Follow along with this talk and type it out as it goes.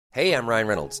Hey, I'm Ryan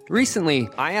Reynolds. Recently,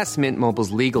 I asked Mint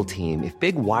Mobile's legal team if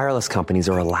big wireless companies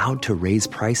are allowed to raise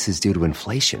prices due to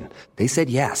inflation. They said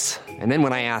yes. And then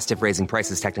when I asked if raising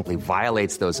prices technically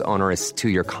violates those onerous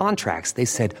two-year contracts, they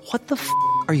said, "What the f***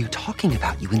 are you talking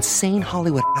about, you insane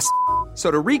Hollywood ass?" So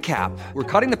to recap, we're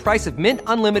cutting the price of Mint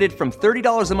Unlimited from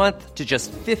 $30 a month to just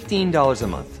 $15 a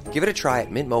month. Give it a try at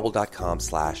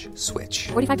mintmobile.com/switch.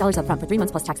 $45 up front for 3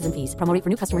 months plus taxes and fees. Promo rate for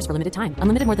new customers for limited time.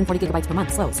 Unlimited more than 40 gigabytes per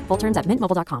month. Slows full terms at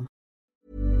mintmobile.com.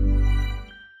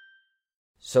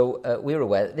 So we're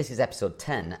aware that this is episode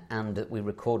 10 and that we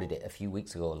recorded it a few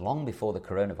weeks ago, long before the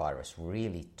coronavirus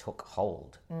really took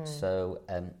hold. So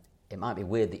it might be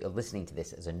weird that you're listening to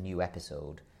this as a new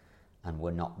episode and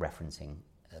we're not referencing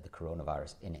the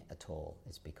coronavirus in it at all.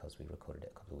 It's because we recorded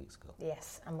it a couple of weeks ago.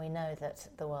 Yes, and we know that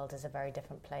the world is a very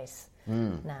different place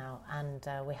now, and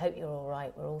we hope you're all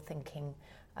right. We're all thinking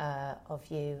of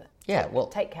you. Yeah, well...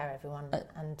 Take care, everyone.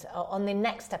 And on the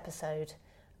next episode,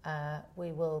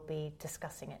 we will be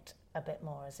discussing it a bit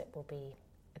more, as it will be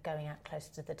going out close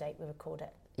to the date we record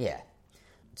it. Yeah.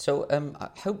 So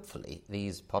hopefully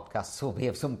these podcasts will be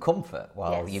of some comfort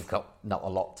while you've got not a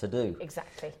lot to do.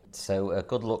 Exactly. So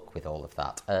good luck with all of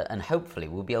that. And hopefully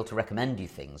we'll be able to recommend you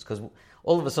things, because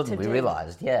all of a sudden we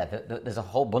realised, that there's a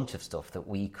whole bunch of stuff that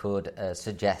we could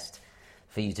suggest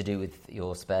for you to do with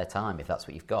your spare time, if that's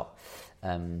what you've got.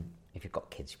 If you've got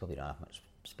kids, you probably don't have much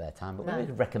spare time, but we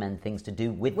could recommend things to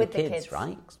do with the kids,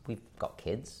 right? 'Cause we've got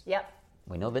kids. Yep.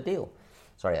 We know the deal.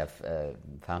 Sorry, I've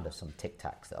found us some Tic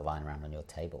Tacs that are lying around on your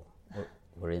table.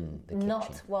 We're in the kitchen.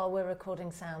 Not while we're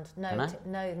recording sound. No, not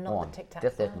the Tic Tac.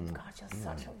 Just God, you're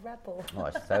such a rebel.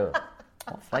 Oh, so,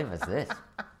 what flavour is this?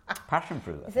 Passion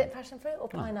fruit. Is it passion fruit or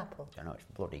pineapple? I don't know, it's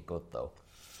bloody good though.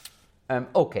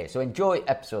 Okay, so enjoy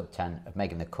episode 10 of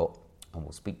Making the Cut, and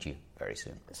we'll speak to you very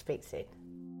soon. Speak soon.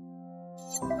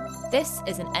 This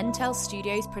is an Entel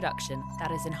Studios production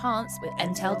that is enhanced with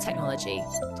Entel technology.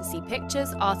 To see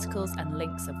pictures, articles, and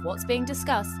links of what's being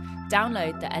discussed,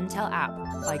 download the Entel app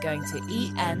by going to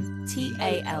entale.com.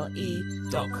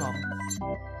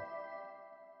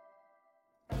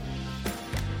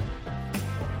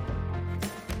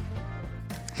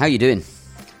 How you doing?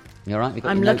 You all right?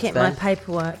 I'm looking at my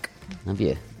paperwork. Have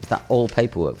you? Is that all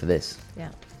paperwork for this?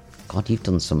 Yeah. God, you've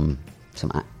done some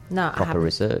proper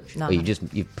research. No,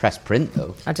 you've pressed print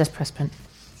though. I just press print.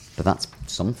 But that's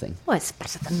something. Well, it's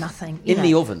better than nothing. In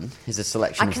the oven is a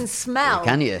selection. I can smell.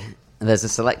 Can you? There's a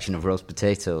selection of roast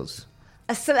potatoes.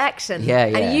 A selection? Yeah.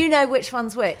 And you know which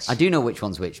one's which? I do know which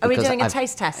one's which. Are we doing a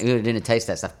taste test? We're doing a taste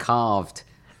test. I've carved,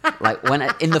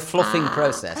 in the fluffing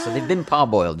process. So they've been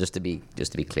parboiled, just to be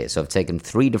clear. So I've taken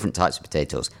 3 different types of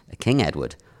potatoes: a King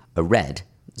Edward, a red.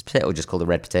 This potato just called a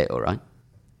red potato, right?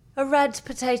 A red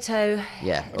potato.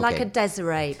 Yeah. Okay. Like a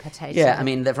Desiree potato. Yeah, I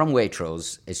mean, they're from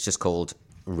Waitrose. It's just called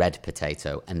red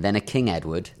potato. And then a King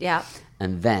Edward. Yeah.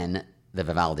 And then the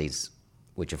Vivaldi's,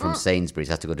 which are from Sainsbury's.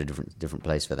 I have to go to a different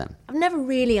place for them. I've never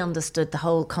really understood the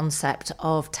whole concept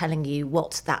of telling you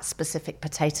what that specific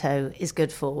potato is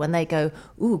good for. When they go,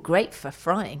 ooh, great for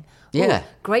frying. Ooh, Yeah.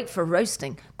 Great for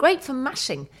roasting. Great for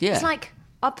mashing. Yeah. It's like,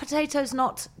 are potatoes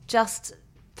not just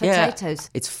potatoes? Yeah.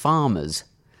 It's farmers.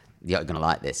 You're going to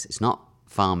like this. It's not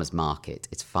farmers market.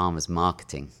 It's farmers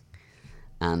marketing.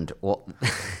 And what...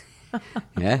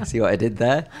 Yeah, see what I did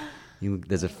there?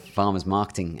 There's a farmers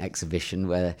marketing exhibition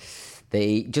where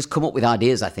they just come up with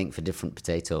ideas, I think, for different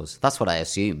potatoes. That's what I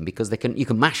assume, because you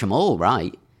can mash them all,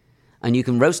 right? And you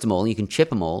can roast them all, and you can chip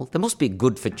them all. They must be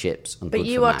good for chips and good for But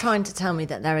you are mash. trying to tell me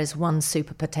that there is one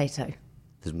super potato.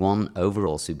 There's one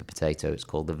overall super potato. It's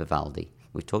called the Vivaldi.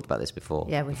 We've talked about this before.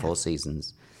 Yeah, we 4 have.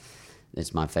 seasons.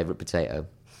 It's my favourite potato.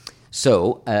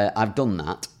 So I've done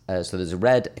that. So there's a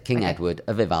red, a King Edward,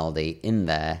 a Vivaldi in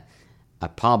there. I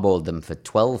parboiled them for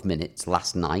 12 minutes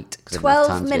last night.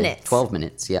 12 minutes? 12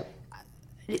 minutes, yep.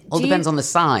 All depends on the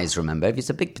size, remember. If it's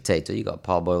a big potato, you've got to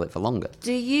parboil it for longer.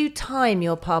 Do you time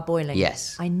your parboiling?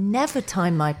 Yes. I never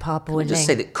time my parboiling. I'll just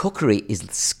say that cookery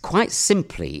is quite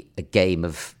simply a game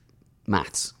of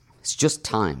maths. It's just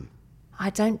time.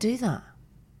 I don't do that.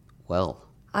 Well...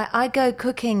 I go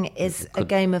cooking is a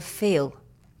game of feel.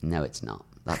 No, it's not.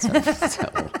 That's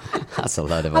a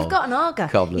load of I've got an Arga.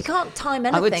 cobblers. You can't time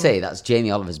anything. I would say that's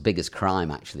Jamie Oliver's biggest crime,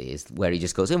 actually, is where he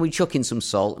just goes, and we chuck in some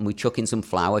salt, and we chuck in some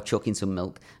flour, chuck in some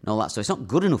milk, and all that stuff. It's not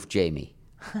good enough, Jamie.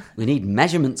 We need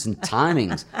measurements and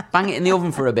timings. Bang it in the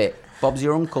oven for a bit. Bob's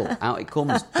your uncle. Out it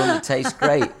comes. Doesn't it taste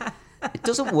great? It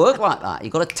doesn't work like that.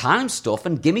 You've got to time stuff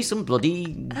and give me some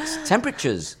bloody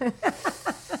temperatures.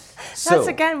 That's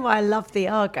again why I love the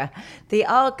Arga. The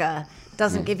Arga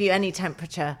doesn't give you any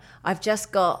temperature. I've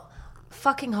just got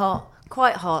fucking hot,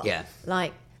 quite hot. Yeah.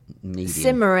 Like medium.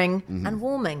 simmering and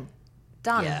warming.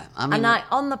 Done. Yeah, I mean- and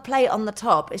on the plate on the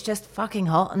top, it's just fucking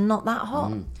hot and not that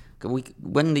hot.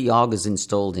 When the Arga's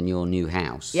installed in your new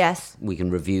house, Yes. we can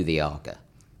review the Arga.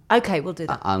 Okay, we'll do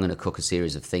that. I'm going to cook a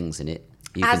series of things in it.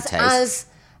 You can taste. As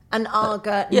an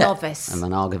Arga novice. I'm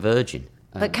an Arga virgin.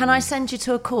 But can I send you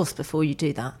to a course before you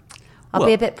do that? I'll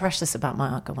be a bit precious about my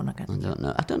Arga when I go. I don't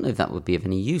know. I don't know if that would be of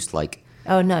any use. Like,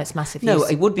 Oh, no, it's massive No,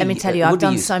 use. it would be- Let me tell it you, would I've be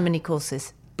done use- so many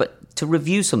courses. but to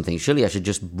review something, surely I should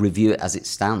just review it as it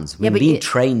stands. I mean, but being you-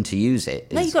 trained to use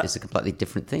it No, is, you got- is a completely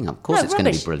different thing. Of course, No, it's going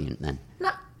to be rubbish. brilliant then.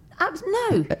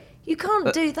 No, you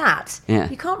can't do that. Yeah.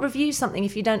 You can't review something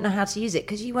if you don't know how to use it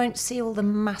because you won't see all the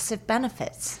massive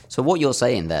benefits. So what you're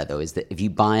saying there, though, is that if you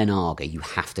buy an Arga, you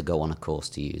have to go on a course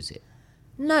to use it.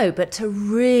 No, but to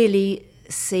really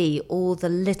see all the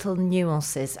little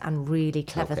nuances and really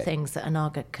clever Okay. things that an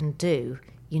Arga can do,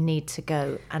 you need to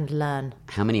go and learn.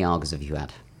 How many Argas have you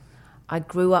had? I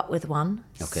grew up with one.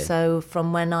 Okay. So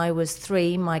from when I was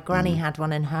 3, my granny had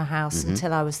one in her house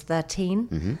until I was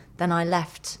 13. Then I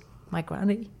left my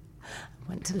granny,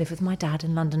 went to live with my dad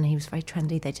in London. He was very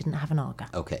trendy. They didn't have an Arga.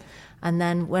 Okay. And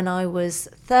then when I was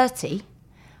 30,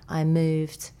 I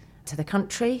moved to the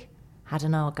country, had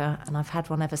an Arga, and I've had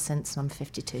one ever since, and I'm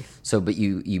 52. So, but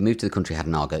you moved to the country, had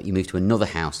an Arga. You moved to another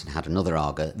house and had another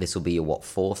Arga. This will be your, what,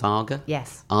 4th Arga?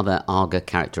 Yes. Are there Arga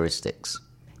characteristics?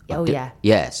 Oh, yeah.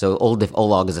 Yeah, so all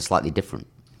Argas are slightly different.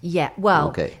 Yeah, well,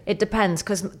 Okay. it depends,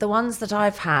 because the ones that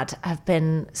I've had have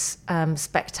been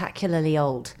spectacularly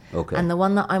old. Okay. And the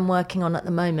one that I'm working on at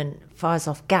the moment fires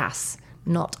off gas,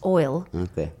 not oil,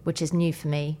 Okay. which is new for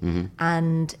me.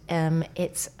 And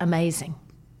it's amazing.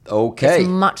 Okay. It's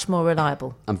much more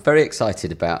reliable. I'm very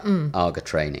excited about Arga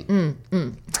training.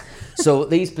 So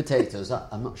these potatoes,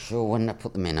 I'm not sure when I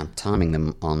put them in. I'm timing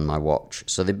them on my watch.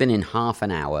 So they've been in half an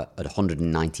hour at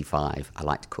 195. I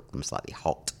like to cook them slightly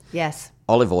hot. Yes.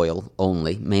 Olive oil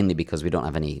only, mainly because we don't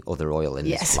have any other oil in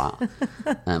this Yes. flat.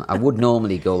 I would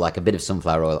normally go like a bit of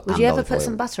sunflower oil Would and you ever olive put oil.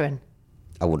 some butter in?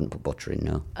 I wouldn't put butter in,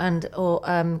 no.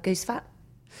 Or goose fat?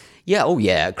 Yeah, oh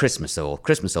yeah, at Christmas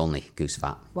only, goose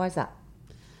fat. Why is that?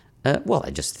 Well,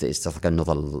 it's just like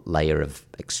another layer of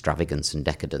extravagance and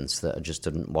decadence that I just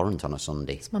didn't warrant on a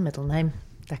Sunday. It's my middle name,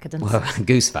 Decadence. Well,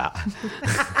 goose fat.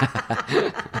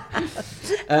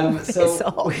 Piss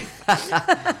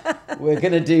off. We're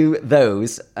going to do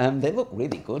those. They look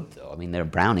really good, though. I mean, they're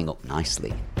browning up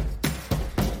nicely.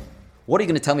 What are you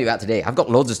going to tell me about today? I've got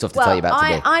loads of stuff to tell you about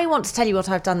today. I want to tell you what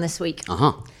I've done this week.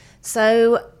 Uh-huh.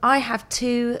 So I have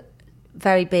 2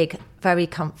 very big, very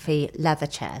comfy leather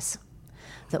chairs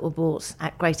that were bought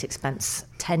at great expense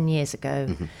 10 years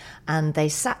ago. And they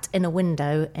sat in a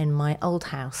window in my old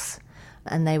house.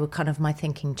 And they were kind of my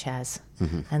thinking chairs.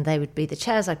 And they would be the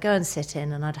chairs I'd go and sit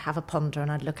in, and I'd have a ponder,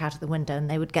 and I'd look out of the window, and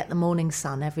they would get the morning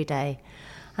sun every day.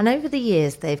 And over the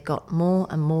years, they've got more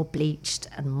and more bleached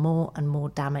and more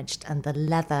damaged, and the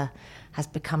leather has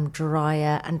become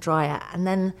drier and drier. And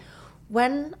then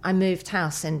when I moved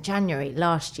house in January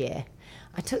last year,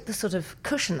 I took the sort of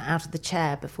cushion out of the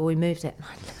chair before we moved it, and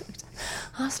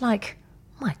I was like,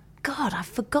 my God, I've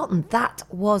forgotten that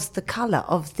was the colour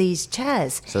of these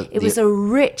chairs. So it was a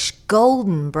rich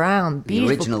golden brown, The beautiful.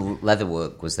 original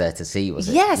leatherwork was there to see, was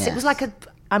it? Yes, it was like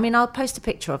I'll post a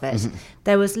picture of it.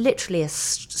 There was literally a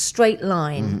straight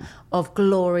line of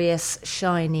glorious,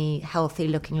 shiny,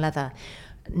 healthy-looking leather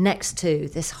next to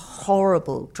this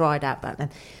horrible dried-out bone.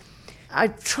 I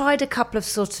tried a couple of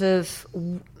sort of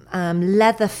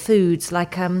leather foods,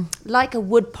 like a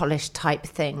wood polish type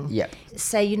thing. Yep.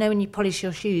 Say, you know when you polish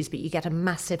your shoes, but you get a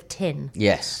massive tin.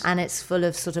 Yes. And it's full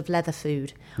of sort of leather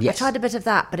food. Yes. I tried a bit of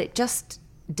that, but it just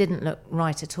didn't look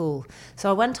right at all. So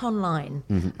I went online,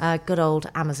 good old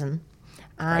Amazon,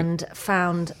 and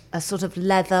found a sort of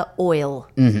leather oil.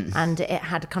 And it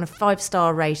had a kind of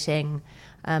 5-star rating.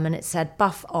 And it said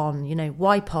buff on,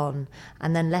 wipe on,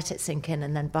 and then let it sink in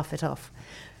and then buff it off.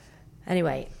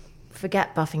 Anyway,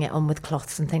 forget buffing it on with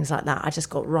cloths and things like that. I just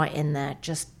got right in there,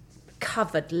 just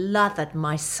lathered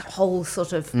my whole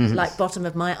sort of like bottom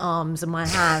of my arms and my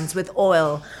hands with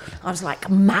oil. I was like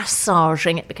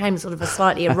massaging. It became sort of a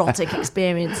slightly erotic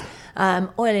experience,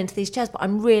 oil into these chairs. But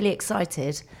I'm really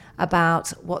excited about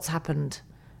what's happened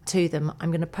to them.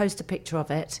 I'm going to post a picture of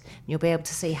it. And you'll be able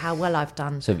to see how well I've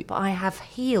done. But I have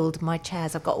healed my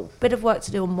chairs. I've got a bit of work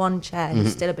to do on one chair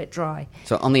who's still a bit dry.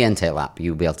 So on the Entail app,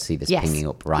 you'll be able to see this pinging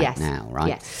up right now, right?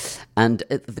 Yes. And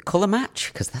the colour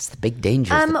match, because that's the big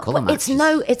danger of the colour match.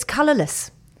 It's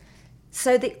colourless.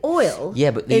 So the oil.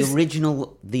 Yeah, but the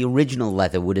original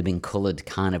leather would have been coloured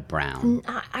kind of brown.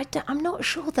 I'm not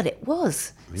sure that it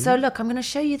was. Really? So look, I'm going to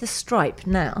show you the stripe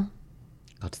now.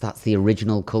 God, that's the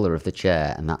original colour of the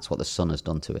chair, and that's what the sun has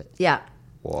done to it. Yeah.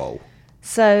 Whoa.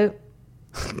 So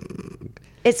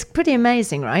it's pretty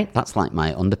amazing, right? That's like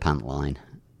my underpant line.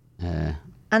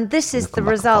 And this is the come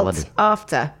back result quality.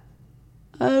 after.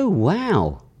 Oh,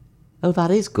 wow. Oh,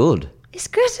 that is good. It's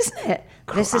good, isn't it?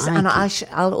 This is, and Crikey.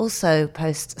 I'll also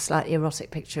post a slightly erotic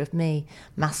picture of me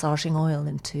massaging oil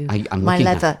into I'm my looking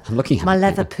at- leather. I'm looking at my it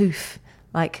leather now. poof.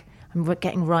 Like I'm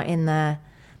getting right in there.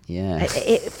 Yeah.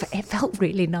 It felt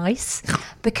really nice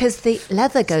because the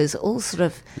leather goes all sort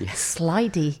of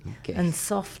slidey Okay. and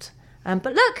soft.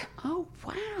 But look, Oh,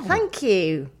 wow. thank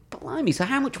you. Blimey. So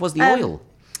how much was the oil?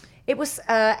 It was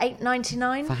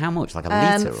 $8.99. For how much? Like a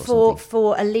litre or for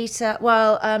something? a litre.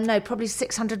 Well, no, probably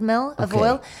 600 ml of Okay.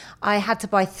 oil. I had to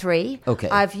buy 3. Okay.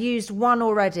 I've used one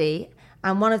already,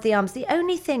 and one of the arms. The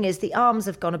only thing is the arms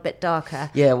have gone a bit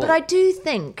darker. Yeah, well- but I do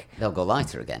think. They'll go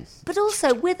lighter again. But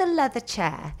also with a leather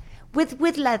chair,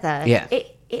 with leather, Yeah.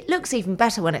 it looks even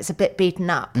better when it's a bit beaten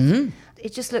up. Mm-hmm.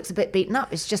 It just looks a bit beaten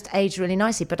up. It's just aged really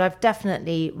nicely. But I've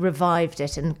definitely revived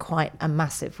it in quite a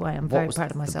massive way. I'm What very was proud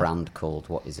of the myself. brand called?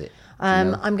 What is it? Do you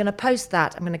know? I'm going to post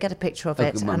that. I'm going to get a picture of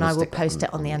it, Okay, well, and we'll I will stick that post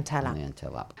it on the on Entel app. the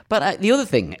Entel app. But the other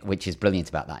thing which is brilliant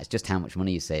about that is just how much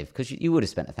money you save, because you would have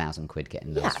spent £1,000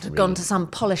 getting those. Yeah, I'd have really- gone to some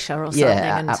polisher or something.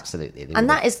 Yeah, and, absolutely. They And would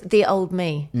that is the old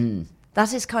me.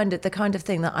 That is kind of the kind of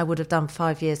thing that I would have done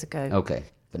 5 years ago. Okay,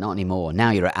 but not anymore. Now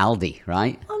you're at Aldi,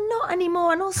 right? Oh, not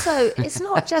anymore. And also, it's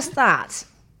not just that.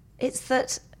 It's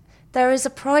that there is a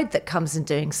pride that comes in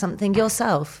doing something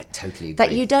yourself. I totally That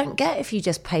agree. you don't get if you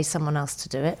just pay someone else to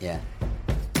do it. Yeah.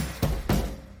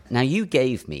 Now you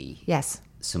gave me Yes.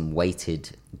 some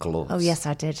weighted gloves. Oh, yes,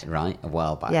 I did. Right, a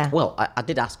while back. Yeah. Well, I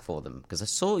did ask for them because I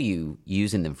saw you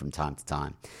using them from time to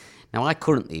time. Now,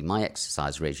 my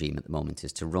exercise regime at the moment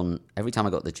is to run, every time I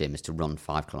go to the gym, is to run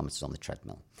 5 kilometres on the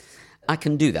treadmill. I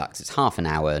can do that because it's half an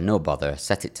hour, no bother,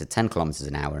 set it to 10 kilometres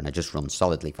an hour, and I just run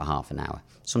solidly for half an hour.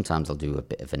 Sometimes I'll do a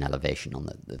bit of an elevation on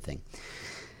the thing.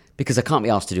 Because I can't be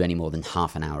asked to do any more than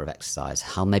half an hour of exercise.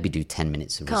 I'll maybe do 10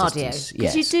 minutes of Cardio. resistance.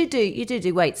 Because you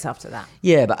do weights after that.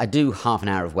 Yeah, but I do half an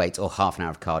hour of weights or half an hour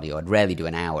of cardio. I'd rarely do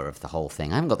an hour of the whole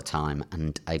thing. I haven't got the time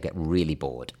and I get really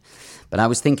bored. But I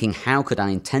was thinking, how could I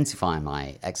intensify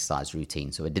my exercise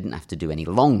routine so I didn't have to do any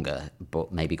longer,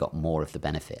 but maybe got more of the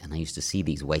benefit? And I used to see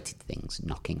these weighted things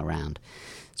knocking around.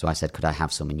 So I said, could I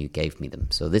have some? And you gave me them.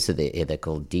 So they're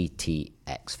called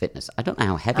DTX Fitness. I don't know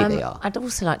how heavy they are. I'd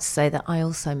also like to say that I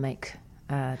also make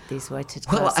these weighted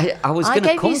Well, gloves. I was gonna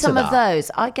gave come you to some of that.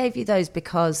 those. I gave you those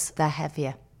because they're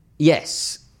heavier.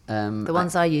 Yes. The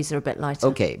ones I use are a bit lighter.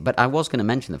 Okay, but I was going to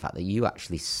mention the fact that you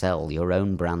actually sell your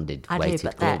own branded I do, weighted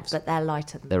but gloves. they're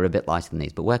lighter. Than They're a bit lighter than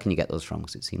these, but where can you get those from?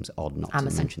 Because it seems odd not to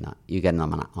Amazon. mention that. You get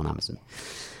them on Amazon.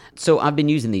 So I've been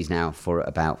using these now for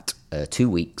about 2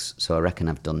 weeks. So I reckon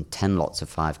I've done 10 lots of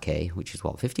 5K, which is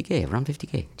what, 50K? I've run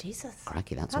 50K. Jesus.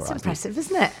 Crikey, that's That's all right. impressive,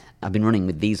 isn't it? I've been running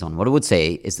with these on. What I would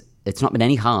say is it's not been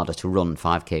any harder to run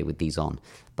 5K with these on,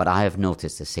 but I have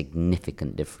noticed a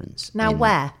significant difference. Now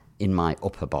where? In my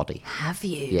upper body. Have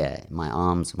you? Yeah, my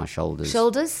arms, my shoulders.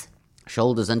 Shoulders?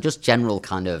 And just general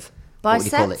kind of, what would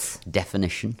you call Biceps? it,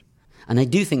 definition. And I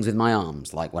do things with my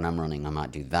arms, like when I'm running, I might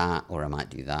do that, or I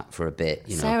might do that for a bit,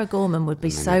 you know. Sarah Gorman would be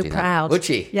And then so I do that. proud. Would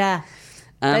she? Yeah.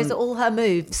 Those are all her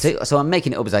moves. So I'm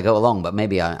making it up as I go along, but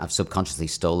maybe I've subconsciously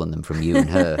stolen them from you and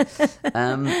her.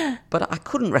 But I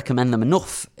couldn't recommend them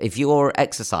enough. If you're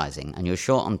exercising and you're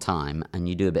short on time and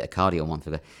you do a bit of cardio once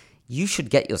a day, you should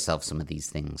get yourself some of these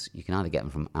things. You can either get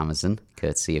them from Amazon,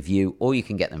 courtesy of you, or you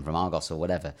can get them from Argos or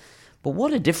whatever. But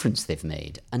what a difference they've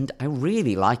made. And I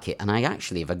really like it. And I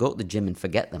actually, if I go to the gym and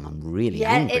forget them, I'm really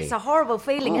angry. It's a horrible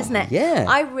feeling, isn't it? yeah.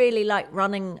 I really like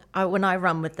running. When I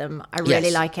run with them, I really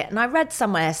Yes. like it. And I read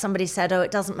somewhere, somebody said,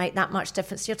 it doesn't make that much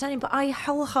difference to your training. But I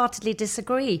wholeheartedly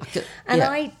disagree. And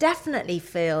yeah. I definitely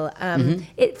feel,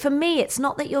 for me, it's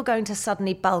not that you're going to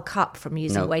suddenly bulk up from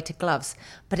using No. weighted gloves,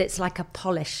 but it's like a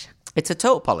polish. It's a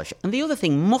total polish. And the other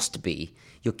thing must be,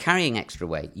 you're carrying extra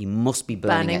weight, you must be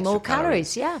burning extra more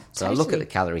calories, yeah, So I look at totally.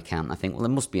 the calorie count and I think, well, there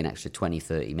must be an extra 20,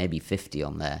 30, maybe 50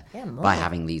 on there Yeah, more. by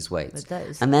having these weights. With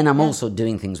those, And then I'm also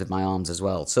doing things with my arms as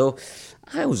well. So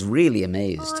I was really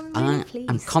amazed. Oh, I'm really pleased.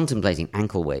 I'm contemplating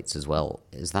ankle weights as well.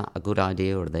 Is that a good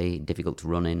idea, or are they difficult to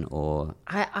run in? Or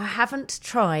I haven't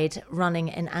tried running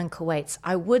in ankle weights.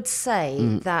 I would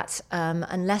say that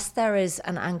unless there is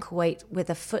an ankle weight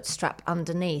with a foot strap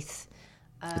underneath,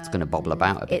 it's going to bobble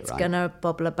about a bit, it's right? going to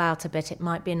bobble about a bit. It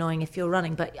might be annoying if you're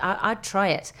running, but I'd try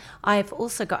it. I've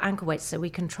also got ankle weights, so we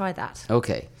can try that.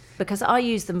 Okay. Because I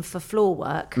use them for floor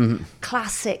work,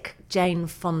 classic Jane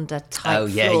Fonda type Oh,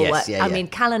 yeah, floor yes, work. yeah, I yeah. mean,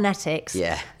 Kalanetics,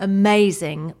 Yeah.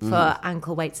 amazing for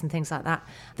ankle weights and things like that.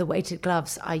 The weighted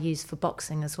gloves I use for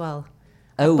boxing as well.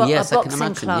 Oh, yes, a I can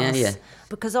boxing imagine. class. Yeah.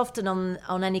 Because often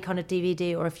on any kind of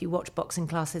DVD or if you watch boxing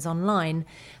classes online,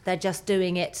 they're just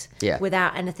doing it Yeah.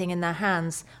 without anything in their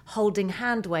hands. Holding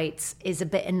hand weights is a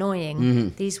bit annoying. Mm-hmm.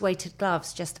 These weighted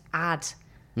gloves just add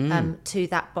to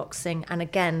that boxing, and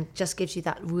again, just gives you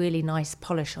that really nice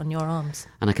polish on your arms.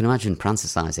 And I can imagine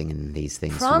prancercising in these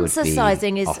things Prancercising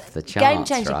would be is off the charts, game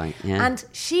changing. right? Yeah. And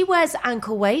she wears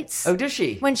ankle weights. Oh, does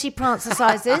she? When she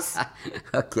prancercises.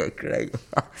 Okay, great.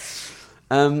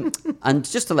 And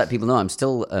just to let people know, I'm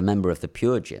still a member of the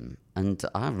Pure Gym, and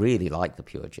I really like the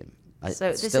Pure Gym.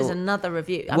 So this is another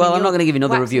review. I Well, mean, I'm not going to give you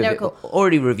another wax review of lyrical. it.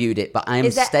 Already reviewed it, but I am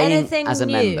Is there staying anything as a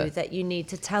new member. that you need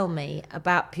to tell me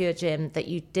about Pure Gym that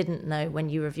you didn't know when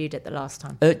you reviewed it the last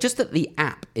time? Just that the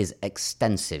app is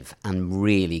extensive and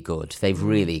really good. They've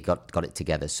really got it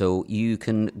together. So you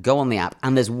can go on the app,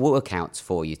 and there's workouts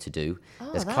for you to do.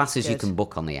 There's that's classes you good. can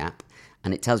book on the app.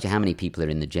 And it tells you how many people are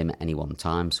in the gym at any one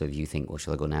time. So if you think, well,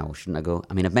 shall I go now or shouldn't I go?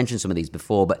 I mean, I've mentioned some of these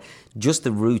before, but just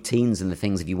the routines and the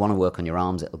things, if you want to work on your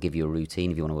arms, it'll give you a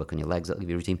routine. If you want to work on your legs, it'll give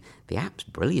you a routine. The app's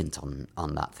brilliant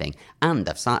on that thing. And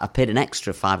I've paid an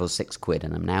extra £5 or £6,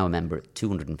 and I'm now a member at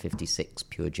 256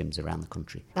 Pure Gyms around the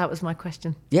country. That was my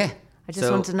question. Yeah. I just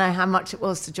wanted to know how much it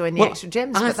was to join the extra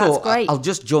gyms, I but thought that's great. I'll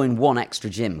just join one extra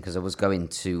gym because I was going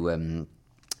to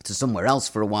somewhere else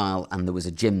for a while, and there was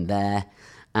a gym there.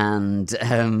 And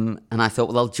I thought,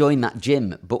 well, I'll join that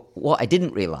gym. But what I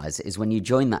didn't realise is when you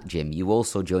join that gym, you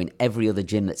also join every other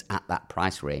gym that's at that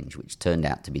price range, which turned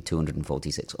out to be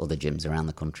 246 other gyms around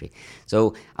the country.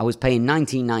 So I was paying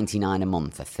 $19.99 a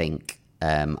month, I think,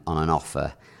 on an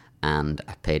offer, and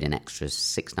I paid an extra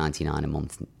 $6.99 a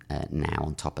month now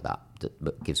on top of that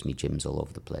gives me gyms all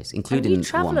over the place, including you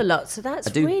travel one. a lot, so that's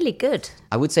I do. really good.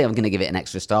 I would say I'm going to give it an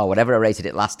extra star. Whatever I rated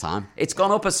it last time, it's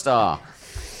gone up a star.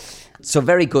 So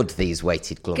very good, these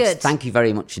weighted gloves. Good. Thank you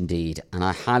very much indeed, and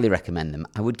I highly recommend them.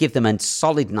 I would give them a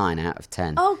solid 9 out of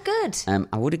 10. Oh, good.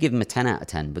 I would have given them a 10 out of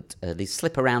 10, but they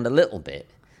slip around a little bit.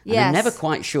 And Yes. I'm never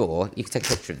quite sure, you can take a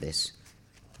picture of this,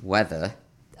 whether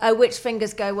Oh, which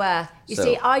fingers go where? You So-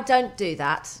 see, I don't do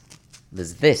that.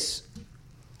 there's this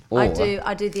or...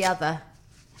 I do the other.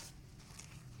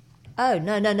 Oh,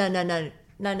 no. Hang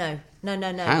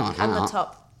on. the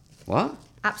top. What?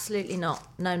 Absolutely not.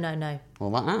 No.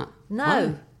 Well, like that. No.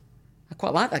 Why? I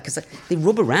quite like that because they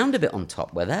rub around a bit on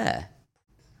top where they're...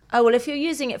 Oh, well, if you're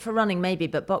using it for running, maybe,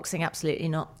 but boxing, absolutely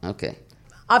not. Okay.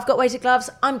 I've got weighted gloves.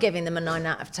 I'm giving them a 9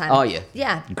 out of 10. Are you?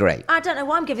 Yeah. Great. I don't know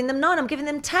why I'm giving them 9. I'm giving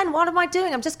them 10. What am I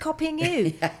doing? I'm just copying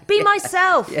you. Be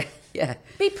myself. Yeah.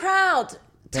 Be proud.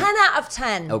 10 out of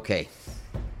 10. Okay.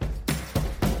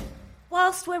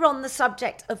 Whilst we're on the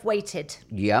subject of weighted,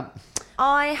 Yeah.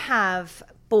 I have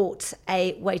bought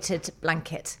a weighted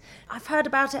blanket. I've heard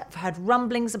about it. I've heard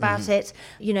rumblings about it.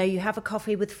 You know, you have a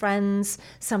coffee with friends.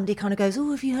 Somebody kind of goes,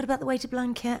 oh, have you heard about the weighted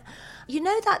blanket? You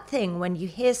know that thing when you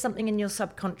hear something in your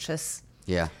subconscious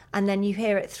Yeah. and then you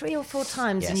hear it 3 or 4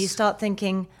 times and you Yes. start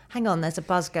thinking, hang on, there's a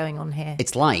buzz going on here.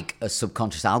 It's like a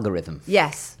subconscious algorithm.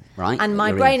 Yes. Right, And that my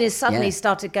you're brain in. has suddenly Yeah.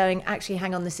 started going, actually,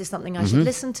 hang on, this is something I should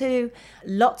listen to.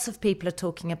 Lots of people are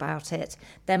talking about it.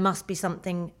 There must be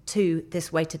something to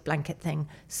this weighted blanket thing.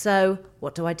 So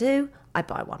what do? I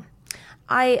buy one.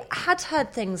 I had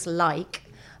heard things like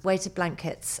weighted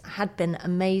blankets had been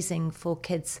amazing for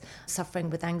kids suffering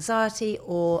with anxiety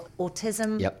or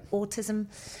autism. Yep. Autism.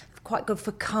 Quite good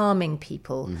for calming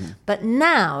people. But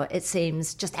now it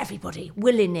seems just everybody,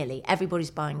 willy-nilly,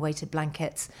 everybody's buying weighted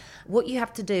blankets. What you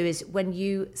have to do is when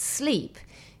you sleep,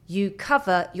 you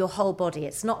cover your whole body.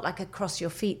 It's not like across your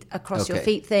feet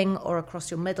thing or across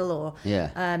your middle or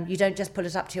you don't just pull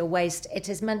it up to your waist. It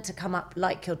is meant to come up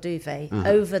like your duvet,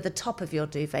 over the top of your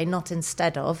duvet, not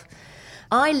instead of.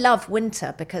 I love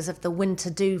winter because of the winter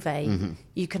duvet.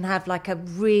 You can have like a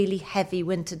really heavy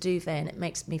winter duvet and it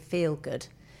makes me feel good.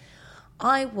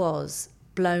 I was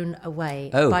blown away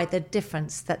by the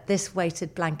difference that this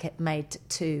weighted blanket made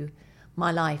to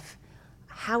my life.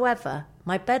 However,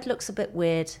 my bed looks a bit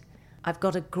weird. I've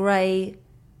got a grey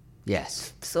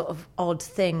Yes. sort of odd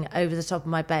thing over the top of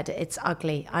my bed. It's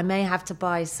ugly. I may have to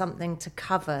buy something to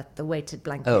cover the weighted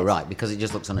blanket. Oh, right, because it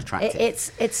just looks unattractive.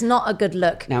 It's not a good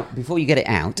look. Now, before you get it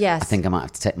out, Yes. I think I might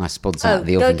have to take my spuds out of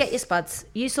the go oven. get your spuds.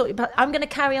 You sort your. I'm going to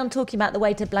carry on talking about the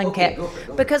weighted blanket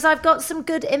because I've got some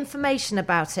good information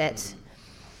about it.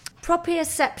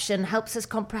 Proprioception helps us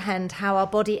comprehend how our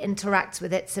body interacts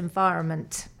with its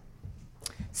environment.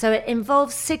 So it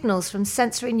involves signals from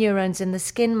sensory neurons in the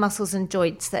skin, muscles and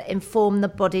joints that inform the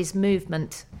body's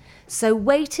movement. So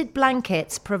weighted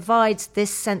blankets provides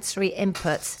this sensory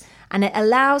input, and it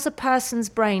allows a person's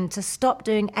brain to stop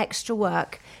doing extra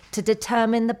work to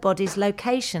determine the body's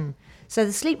location. So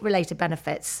the sleep-related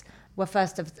benefits were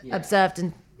first observed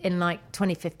in like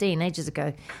 2015, ages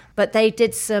ago. But they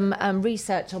did some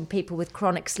research on people with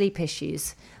chronic sleep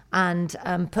issues and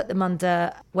put them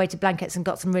under weighted blankets and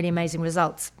got some really amazing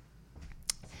results.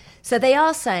 So they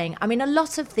are saying, I mean, a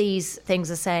lot of these things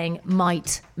are saying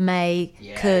might, may,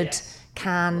 could,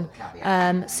 can.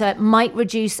 So it might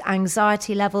reduce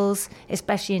anxiety levels,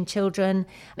 especially in children.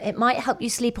 It might help you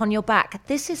sleep on your back.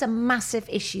 This is a massive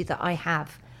issue that I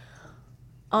have.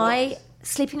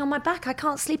 Sleeping on my back, I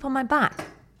can't sleep on my back.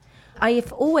 I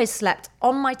have always slept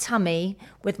on my tummy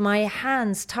with my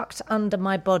hands tucked under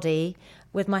my body,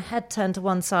 with my head turned to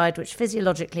one side, which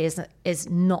physiologically is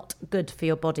not good for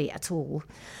your body at all.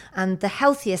 And the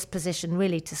healthiest position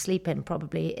really to sleep in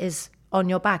probably is on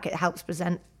your back. It helps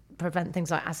prevent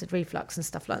things like acid reflux and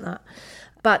stuff like that.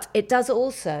 But it does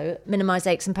also minimise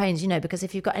aches and pains, because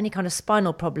if you've got any kind of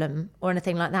spinal problem or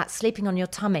anything like that, sleeping on your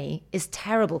tummy is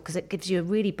terrible because it gives you a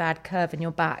really bad curve in your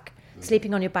back.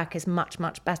 Sleeping on your back is much,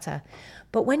 much better.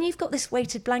 But when you've got this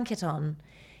weighted blanket on,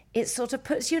 it sort of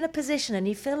puts you in a position and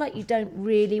you feel like you don't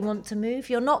really want to move.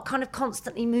 You're not kind of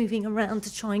constantly moving around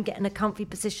to try and get in a comfy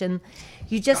position.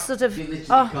 You just sort of... You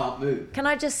literally can't move. Can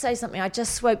I just say something? I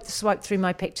just swiped through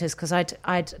my pictures because I'd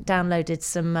downloaded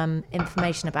some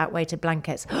information about weighted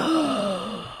blankets.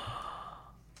 Yeah?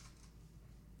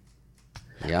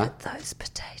 Look at those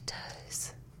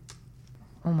potatoes.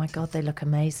 Oh my God, they look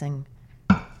amazing.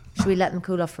 Should we let them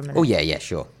cool off for a minute? Oh, yeah,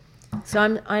 sure. So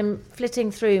I'm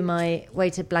flitting through my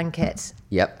weighted blanket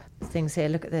Yep. things here.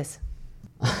 Look at this.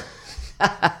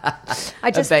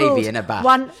 I just a baby pulled in a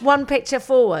bath. one picture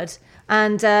forward,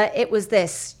 and it was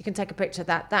this. You can take a picture of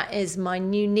that. That is my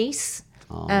new niece,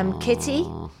 Kitty.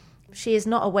 She is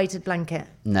not a weighted blanket.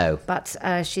 No. But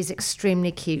she's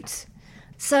extremely cute.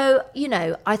 So,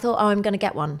 I thought, I'm going to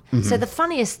get one. Mm-hmm. So the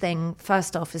funniest thing,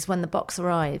 first off, is when the box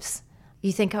arrives,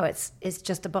 you think, it's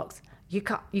just a box. You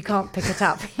can't pick it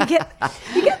up. You get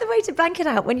the weighted blanket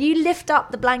out. When you lift up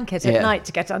the blanket at night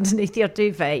to get underneath your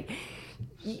duvet,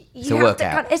 it's a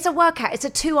workout. It's a workout. It's a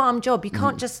 2-arm job. You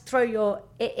can't just throw your...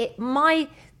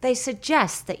 They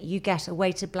suggest that you get a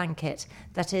weighted blanket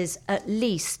that is at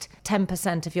least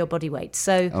 10% of your body weight.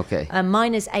 So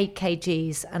mine is 8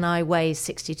 kgs and I weigh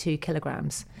 62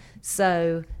 kilograms.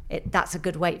 So that's a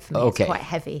good weight for me. It's quite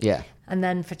heavy. Yeah. And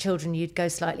then for children, you'd go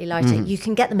slightly lighter. You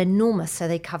can get them enormous, so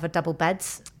they cover double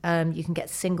beds. You can get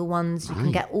single ones. You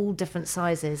can get all different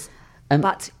sizes.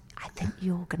 But I think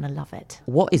you're going to love it.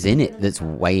 What is in it that's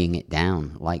weighing it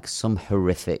down? Like some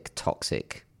horrific,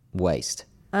 toxic waste?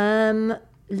 Lead.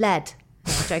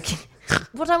 I'm joking.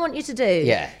 What I want you to do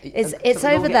is so it's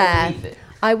over there. It.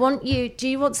 I want you... Do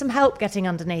you want some help getting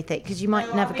underneath it? Because you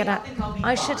might never get out.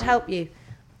 I should help you.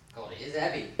 God, it is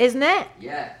heavy. Isn't it?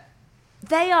 Yeah.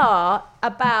 They are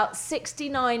about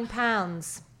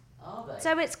 £69. Are they?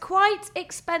 So it's quite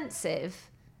expensive.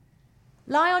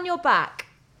 Lie on your back.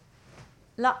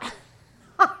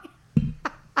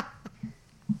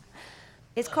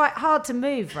 It's quite hard to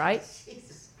move, right?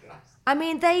 Jesus Christ. I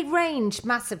mean, they range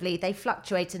massively. They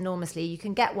fluctuate enormously. You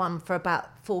can get one for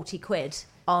about 40 quid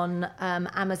on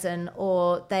Amazon,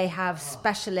 or they have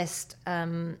specialist...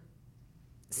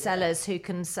 sellers who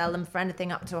can sell them for anything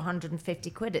up to 150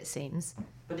 quid, it seems.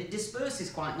 But it disperses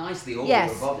quite nicely over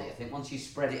Yes. your body. I think once you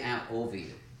spread it out over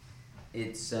you,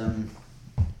 it's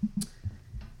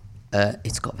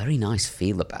got a very nice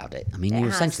feel about it. I mean, It you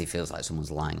has. essentially feels like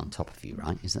someone's lying on top of you,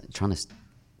 right? Is that trying to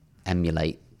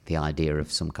emulate the idea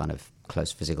of some kind of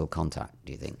close physical contact,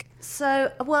 do you think? So,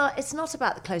 well, it's not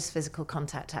about the close physical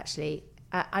contact, actually.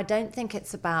 I don't think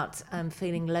it's about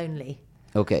feeling lonely.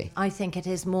 Okay. I think it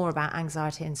is more about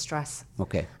anxiety and stress.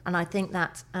 Okay. And I think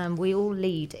that we all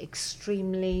lead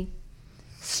extremely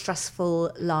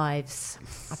stressful lives.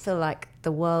 I feel like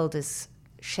the world is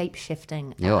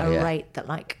shape-shifting at a rate that,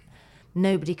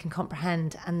 nobody can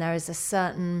comprehend. And there is a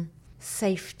certain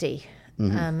safety,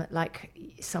 like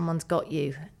someone's got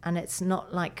you. And it's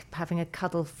not like having a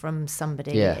cuddle from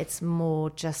somebody. Yeah. It's more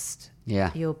just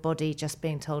your body just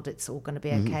being told it's all going to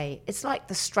be okay. It's like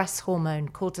the stress hormone,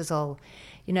 cortisol.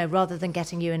 Rather than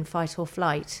getting you in fight or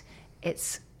flight,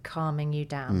 it's calming you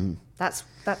down. That's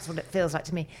what it feels like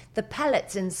to me. The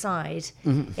pellets inside,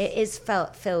 it is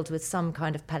filled with some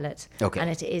kind of pellet. Okay. And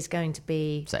it is going to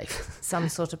be safe. some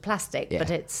sort of plastic, but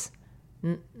it's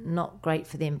not great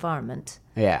for the environment.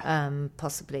 Yeah.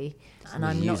 Possibly, and you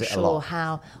I'm use not it a sure lot.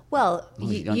 how. Well,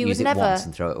 You don't you use would it never. once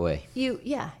and throw it away. You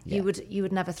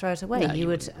would never throw it away. No, you you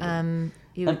would.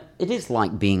 You would. And it is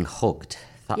like being hugged.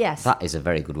 Yes. That is a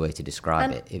very good way to describe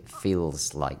And- it. It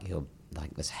feels like you're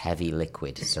like this heavy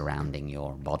liquid surrounding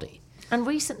your body. And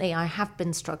recently, I have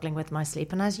been struggling with my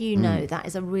sleep, and as you know, that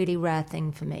is a really rare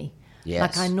thing for me. Yes.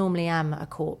 Like I normally am a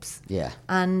corpse. Yeah.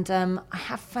 And I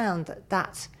have found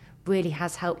that really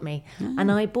has helped me.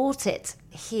 And I bought it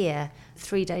here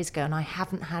 3 days ago, and I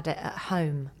haven't had it at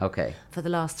home Okay. for the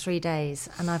last 3 days,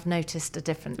 and I've noticed a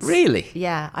difference. Really?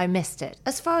 Yeah, I missed it.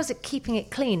 As far as keeping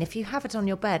it clean, if you have it on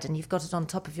your bed and you've got it on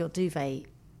top of your duvet, you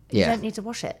Yeah. don't need to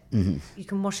wash it. You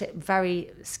can wash it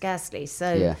very scarcely.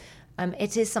 So Yeah.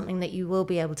 it is something that you will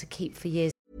be able to keep for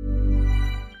years.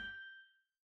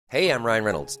 Hey, I'm Ryan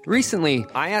Reynolds. Recently,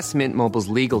 I asked Mint Mobile's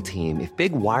legal team if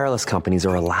big wireless companies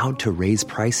are allowed to raise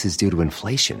prices due to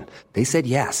inflation. They said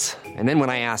yes. And then when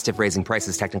I asked if raising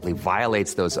prices technically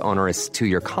violates those onerous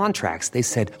 2-year contracts, they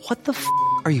said, "What the f***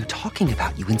 are you talking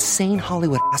about, you insane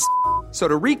Hollywood ass?" So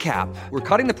to recap, we're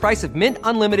cutting the price of Mint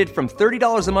Unlimited from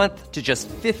 $30 a month to just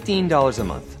 $15 a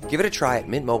month. Give it a try at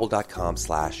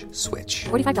mintmobile.com/switch.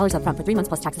 $45 up front for 3 months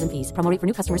plus taxes and fees. Promo rate for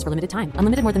new customers for limited time.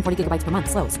 Unlimited more than 40 gigabytes per month.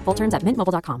 Slows full terms at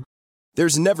mintmobile.com.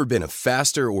 There's never been a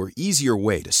faster or easier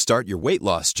way to start your weight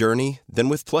loss journey than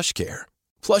with PlushCare.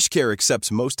 PlushCare accepts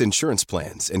most insurance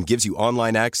plans and gives you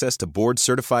online access to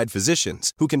board-certified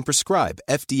physicians who can prescribe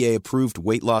FDA-approved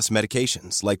weight loss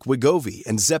medications like Wegovy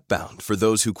and Zepbound for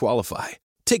those who qualify.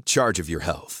 Take charge of your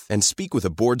health and speak with a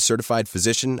board-certified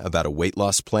physician about a weight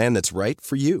loss plan that's right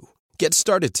for you. Get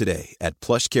started today at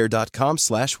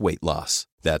plushcare.com/weight loss.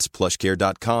 That's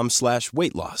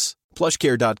plushcare.com/weight loss.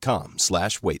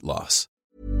 plushcare.com/weight loss.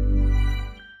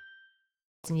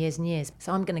 And years.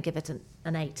 So I'm going to give it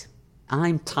an 8.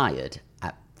 I'm tired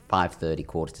at 5:30,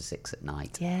 5:45 at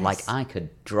night. Yes. Like I could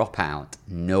drop out,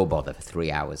 no bother, for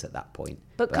 3 hours at that point.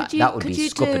 But that, could you that would could be you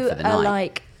scuppered do for the night.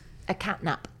 like a cat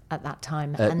nap at that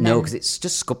time? No, then- because it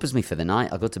just scuppers me for the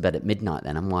night. I go to bed at midnight,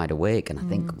 then I'm wide awake, and I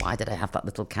think, why did I have that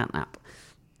little cat nap?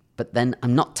 But then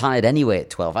I'm not tired anyway at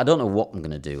 12. I don't know what I'm going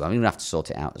to do. I'm going to have to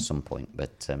sort it out at some point.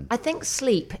 But I think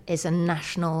sleep is a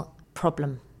national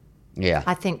problem. yeah,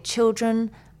 I think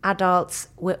children, adults,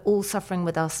 we're all suffering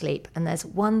with our sleep. And there's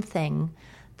one thing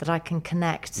that I can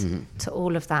connect Mm-hmm. to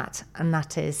all of that, and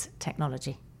that is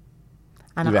technology.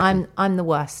 And You reckon? I'm the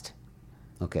worst.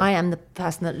 okay. I am the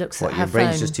person that looks What, at your her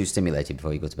brain's phone. just too stimulated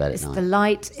before you go to bed It's at night. the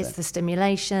light, it's the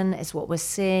stimulation, it's what we're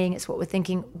seeing, it's what we're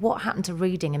thinking. What happened to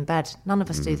reading in bed? None of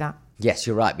us do that. Yes,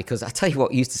 you're right, because I tell you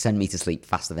what used to send me to sleep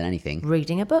faster than anything,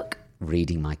 Reading a book?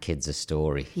 reading my kids a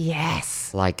story.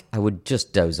 Yes. Like, I would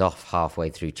just doze off halfway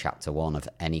through chapter 1 of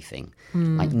anything.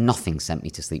 Like, nothing sent me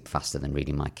to sleep faster than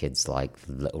reading my kids, like,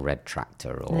 Little Red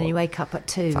Tractor or... And then you wake up at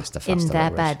 2 Faster, in Faster,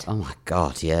 their Little Red- bed. Oh, my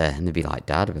God, yeah. And they'd be like,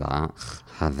 Dad would be like,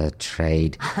 have a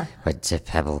trade, went to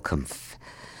Pebble come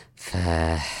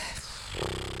fair.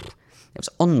 It was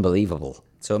unbelievable.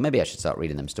 So maybe I should start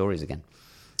reading them stories again.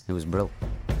 It was brilliant.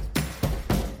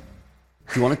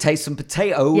 Do you want to taste some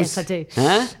potatoes? Yes, I do.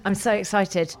 Huh? I'm so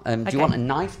excited. Do Okay. you want a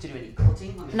knife to do any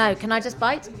cutting? I mean, No, can I just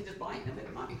bite? You can just bite. No, but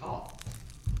it might be hot.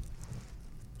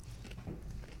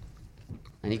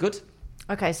 Any good?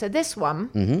 Okay, so this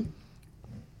one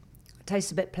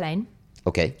tastes a bit plain.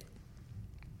 Okay.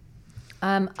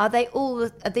 Are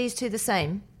these two the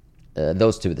same?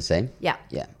 Those two are the same? Yeah.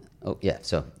 Yeah. Oh, yeah.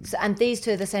 So, And these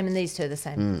two are the same and these two are the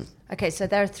same. Okay, so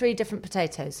there are 3 different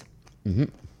potatoes.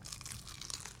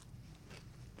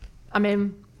 I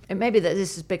mean, it may be that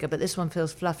this is bigger, but this one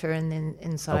feels fluffier in the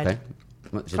inside. okay.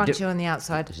 Well, it's a Crunchy on the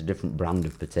outside. It's a different brand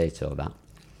of potato, that.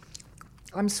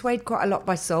 I'm swayed quite a lot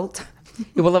by salt.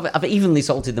 Yeah, well, I've evenly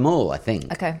salted them all, I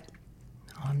think. Okay.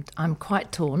 I'm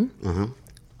quite torn.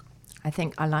 I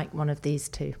think I like one of these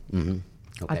two. Okay.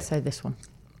 I'd say this one.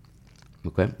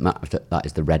 Okay. That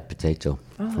is the red potato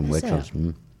from is Waitrose.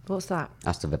 it? What's that?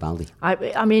 That's the Vivaldi.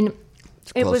 I mean,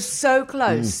 it was close. so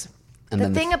close. And The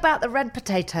then thing about the red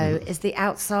potato is the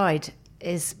outside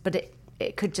but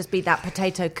it could just be that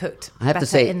potato cooked I have better to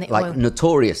say, in the like, oil.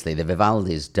 notoriously, the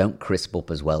Vivaldis don't crisp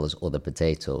up as well as other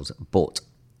potatoes, but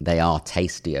they are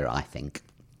tastier, I think.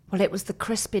 Well, it was the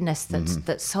crispiness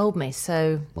that sold me.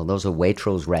 So Well, those are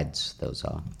Waitrose Reds, those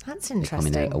are. that's They come in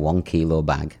interesting. a 1 kilo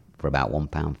bag for about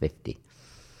 £1.50.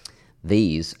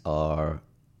 These are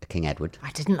a King Edward.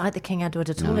 I didn't like the King Edward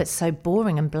at all. It's so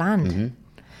boring and bland.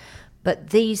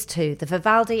 But these two, the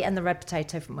Vivaldi and the red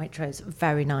potato from Waitrose,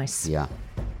 very nice. Yeah.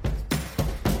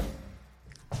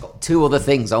 I've got 2 other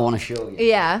things I want to show you.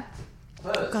 Yeah.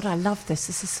 God, I love this.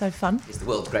 This is so fun. It's the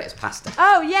world's greatest pasta.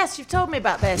 Oh, yes, you've told me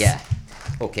about this. Yeah.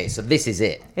 Okay, so this is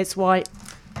it. It's white.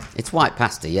 It's white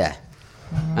pasta, yeah.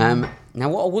 Now,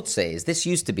 what I would say is this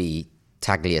used to be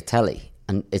tagliatelle,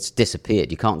 and it's disappeared.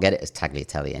 You can't get it as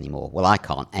tagliatelle anymore. Well, I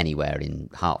can't anywhere in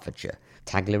Hertfordshire.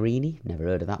 Tagliarini? Never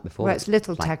heard of that before. Well, it's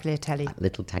little like tagliatelle.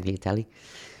 Little tagliatelle.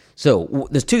 So,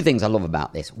 there's two things I love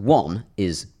about this. One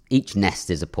is each nest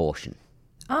is a portion.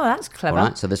 Oh, that's clever. All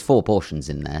right, so there's 4 portions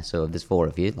in there. So if there's 4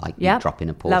 of you, like you drop in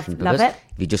a portion. Love because it.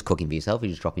 If you're just cooking for yourself, you're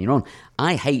just dropping your own.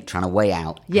 I hate trying to weigh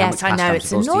out how Yes, much I pasta know, I'm it's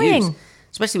supposed annoying. to use.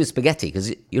 Especially with spaghetti,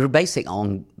 because you're basing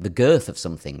on the girth of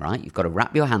something, right? You've got to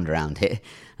wrap your hand around it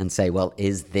and say, well,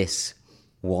 is this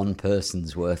one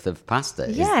person's worth of pasta?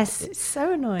 Yes, it's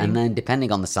so annoying. And then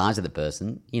depending on the size of the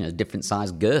person, different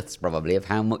size girths probably of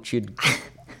how much you'd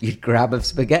grab of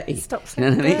spaghetti. Stop You know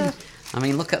what I saying mean? girth. I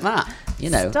mean, look at that.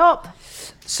 Stop.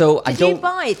 So Did you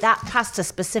buy that pasta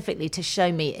specifically to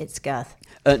show me its girth?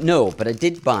 No, but I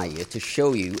did buy you to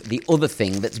show you the other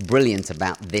thing that's brilliant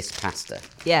about this pasta.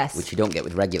 Yes. Which you don't get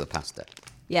with regular pasta.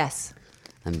 Yes.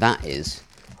 And that is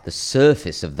the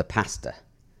surface of the pasta.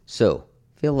 So,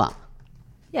 feel that?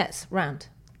 Yes, round.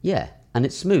 Yeah, and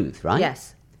it's smooth, right?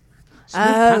 Yes. Smooth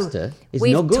pasta is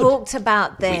no good. We've talked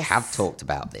about this. We have talked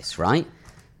about this, right?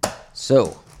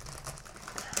 So,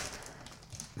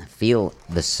 I feel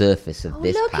the surface of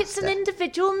this look, pasta. it's an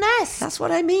individual nest. That's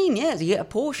what I mean, yeah. You get a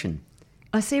portion.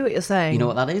 I see what you're saying. You know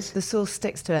what that is? The sauce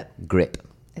sticks to it. Grip.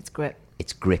 It's grip.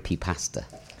 It's grippy pasta.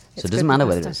 So It's it doesn't grippy matter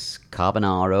whether pasta. it's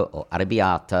carbonara or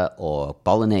arrabbiata or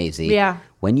bolognese. Yeah.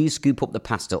 When you scoop up the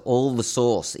pasta, all the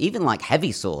sauce, even like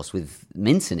heavy sauce with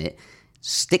mince in it,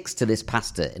 sticks to this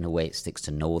pasta in a way it sticks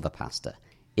to no other pasta.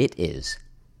 It is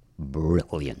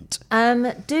brilliant.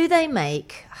 Do they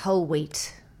make whole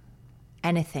wheat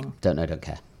anything? Don't know, don't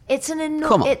care. It's an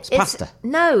Come on, it's pasta.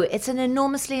 No, it's an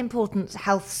enormously important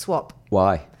health swap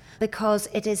Why? because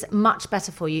it is much better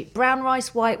for you. Brown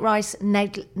rice, white rice,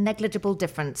 negligible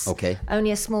difference. Okay.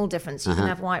 Only a small difference. You can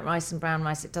have white rice and brown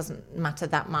rice. It doesn't matter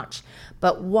that much.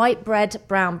 But white bread,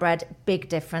 brown bread, big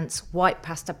difference. White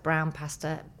pasta, brown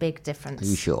pasta, big difference. Are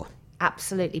you sure?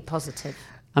 Absolutely positive.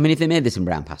 I mean, if they made this in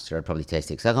brown pasta, I'd probably taste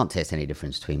it, because I can't taste any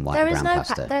difference between white There and is brown no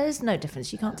pasta. there is no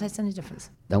difference. You can't taste any difference.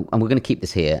 And we're going to keep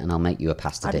this here, and I'll make you a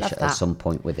pasta I'd dish love at that. some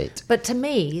point with it. But to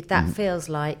me, that Mm-hmm. feels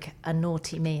like a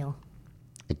naughty meal.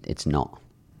 It's not.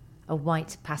 A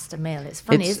white pasta meal. It's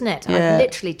funny, It's- isn't it? yeah. I've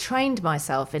literally trained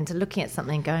myself into looking at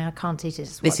something and going, I can't eat it.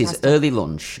 It's This white is pasta. early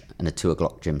lunch and a 2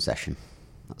 o'clock gym session.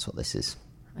 That's what this is.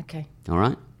 Okay, All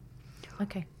right?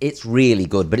 okay. It's really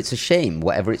good, but it's a shame,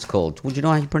 whatever it's called. Would you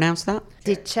know how you pronounce that?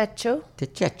 Di cecco, De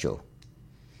cecco.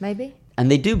 maybe? And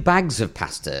they do bags of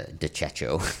pasta de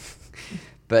cecco.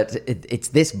 But it's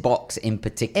this box in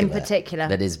particular.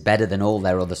 That is better than all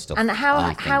their other stuff. And I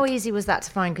how think. easy was that to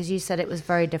find? Because you said it was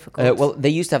very difficult. Well, they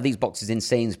used to have these boxes in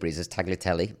Sainsbury's as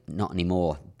tagliatelle. Not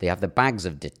anymore. They have the bags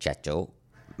of de cecco.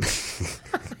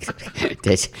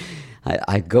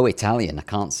 I go Italian. I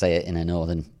can't say it in a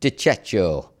northern. De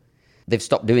cecco. They've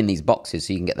stopped doing these boxes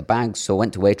so you can get the bags. So I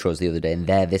went to Waitrose the other day and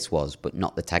there this was, but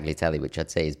not the tagliatelle, which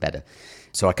I'd say is better.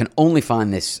 So I can only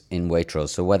find this in Waitrose.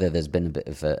 So whether there's been a bit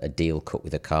of a deal cut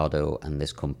with Ocado and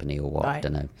this company or what, I Right.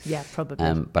 don't know. Yeah,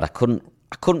 probably. But I couldn't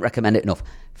recommend it enough.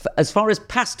 As far as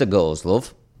pasta goes,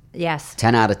 love, Yes.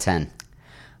 10 out of 10.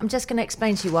 I'm just going to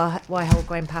explain to you why whole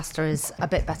grain pasta is a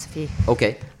bit better for you.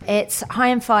 Okay. It's high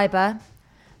in fibre,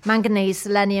 manganese,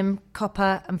 selenium,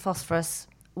 copper, and phosphorus,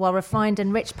 while refined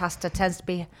and rich pasta tends to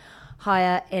be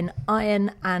higher in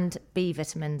iron and B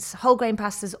vitamins. Whole grain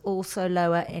pasta is also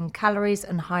lower in calories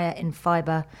and higher in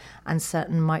fibre and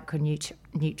certain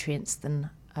micronutrients than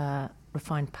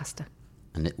refined pasta.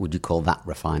 And would you call that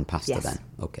refined pasta Yes. then?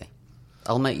 Okay.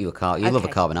 I'll make you you love a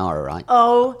Okay. carbonara, right?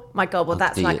 Oh my God! Well, I'll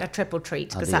that's do like you- a triple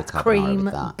treat I'll because do a that's carbonara cream,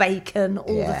 with that. bacon, all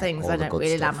the Yeah, things all I the don't good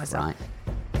really allow stuff, myself. right?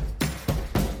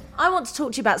 I want to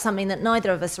talk to you about something that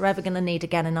neither of us are ever going to need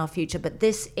again in our future, but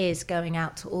this is going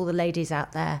out to all the ladies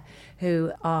out there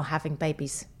who are having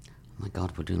babies. Oh my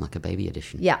God, we're doing like a baby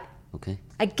edition. Yeah. Okay.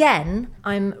 Again,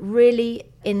 I'm really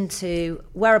into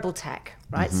wearable tech,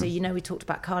 right? Mm-hmm. So, you know, we talked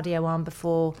about Cardio Arm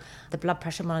before, the blood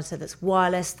pressure monitor that's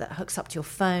wireless, that hooks up to your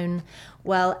phone.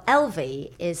 Well,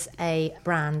 LV is a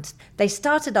brand. They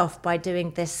started off by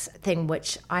doing this thing,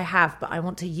 which I have, but I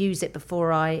want to use it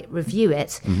before I review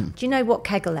it. Mm-hmm. Do you know what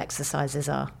Kegel exercises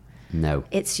are? No.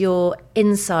 It's your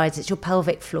insides, it's your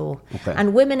pelvic floor. Okay.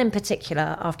 And women in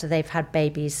particular, after they've had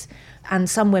babies, and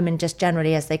some women just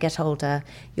generally, as they get older,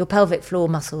 your pelvic floor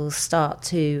muscles start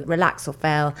to relax or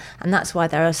fail, and that's why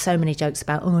there are so many jokes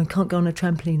about, I can't go on a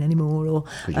trampoline anymore, or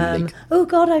oh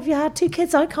God, have you had 2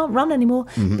 kids? I can't run anymore,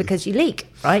 because you leak,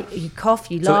 right? You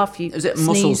cough, you laugh, you Is it sneeze.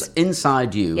 muscles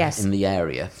inside you Yes. in the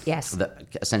area Yes. that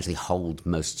essentially hold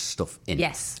most stuff in?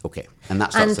 Yes. Okay. And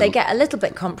that's And they get a little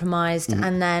bit compromised,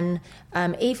 and then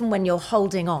even when you're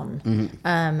holding on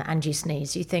and you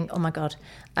sneeze, you think, oh my God.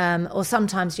 Or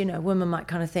sometimes, a woman might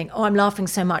kind of think, oh, I'm laughing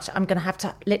so much, I'm going to have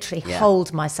to literally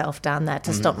hold myself down there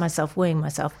to stop myself weeing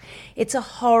myself. It's a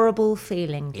horrible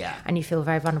feeling, and you feel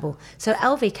very vulnerable. So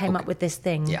LV came up with this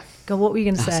thing. Yeah. God, what were you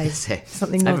going to say?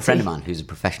 Something I have a naughty. friend of mine who's a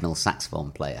professional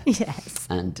saxophone player. Yes.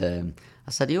 And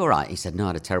I said, are you all right? He said, no, I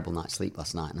had a terrible night's sleep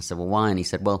last night. And I said, well, why? And he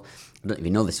said, well, I don't know if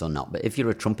you know this or not, but if you're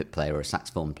a trumpet player or a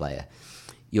saxophone player,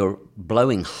 you're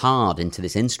blowing hard into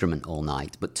this instrument all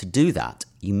night. But to do that,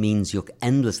 means you're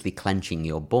endlessly clenching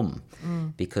your bum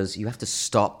because you have to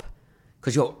stop,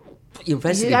 because you're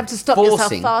basically You have to stop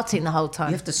yourself farting the whole time.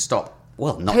 You have to stop.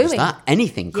 Well, not Pooing. just that,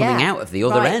 anything coming out of the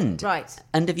other end. Right.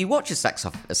 And if you watch a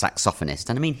saxophonist,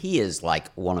 and I mean, he is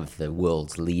like one of the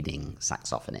world's leading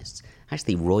saxophonists,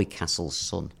 actually Roy Castle's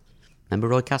son. Remember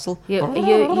Roy Castle? You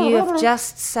have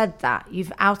just said that.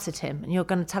 You've outed him, and you're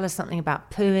going to tell us something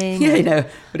about pooing. Yeah, I know.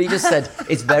 But he just said,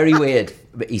 it's very weird.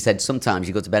 But he said, sometimes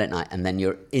you go to bed at night, and then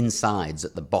your insides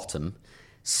at the bottom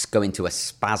go into a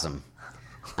spasm,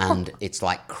 and it's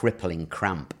like crippling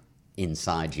cramp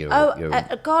inside your...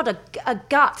 God, a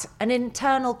gut, an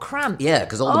internal cramp. Yeah,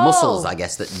 because all the muscles, I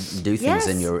guess, that do things Yes.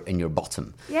 in your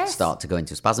bottom Yes. start to go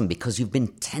into a spasm because you've been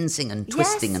tensing and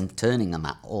twisting Yes. and turning on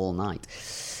that all night.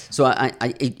 So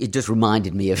it just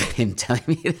reminded me of him telling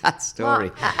me that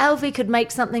story. Well, LV could make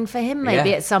something for him maybe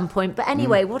Yeah. at some point. But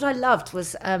anyway, what I loved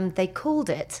was they called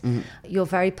it your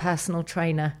very personal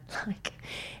trainer. Like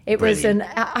it was I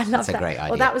love That's a that. great Well,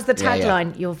 idea. that was the Yeah, yeah.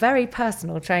 tagline, your very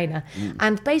personal trainer.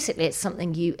 And basically it's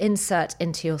something you insert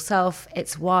into yourself.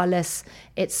 It's wireless,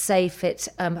 it's safe, it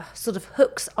sort of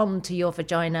hooks onto your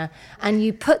vagina, and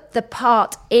you put the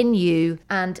part in you,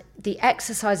 and the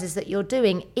exercises that you're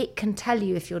doing, it can tell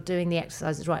you if you're doing the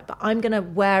exercises right. But I'm going to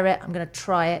wear it, I'm going to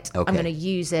try it, Okay. I'm going to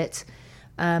use it.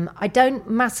 I don't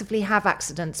massively have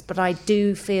accidents, but I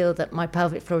do feel that my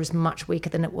pelvic floor is much weaker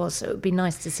than it was. So it would be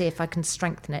nice to see if I can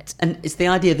strengthen it. And it's the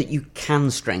idea that you can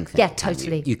strengthen Yeah, it. can't you?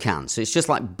 totally. You can. So it's just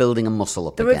like building a muscle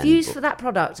up The again. reviews but- for that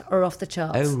product are off the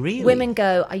charts. Oh, really? Women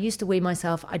go, I used to wee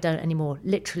myself, I don't anymore.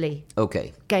 Literally,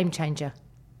 Okay, game changer.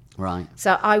 right.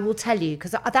 So I will tell you,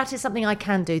 because that is something I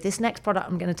can do. This next product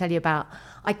I'm going to tell you about,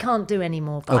 I can't do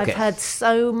anymore, but Okay. I've heard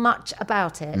so much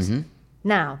about it.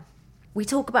 Now, we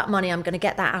talk about money. I'm going to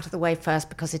get that out of the way first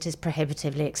because it is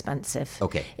prohibitively expensive.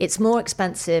 Okay. It's more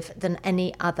expensive than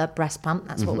any other breast pump.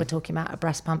 That's what we're talking about, a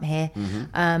breast pump here,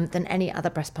 than any other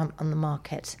breast pump on the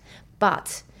market.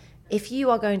 But if you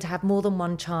are going to have more than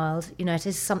one child, it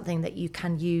is something that you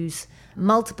can use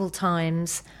multiple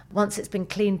times. Once it's been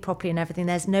cleaned properly and everything,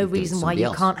 there's no reason why somebody you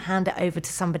else. can't hand it over to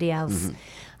somebody else.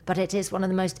 But it is one of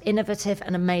the most innovative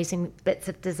and amazing bits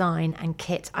of design and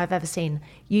kit I've ever seen.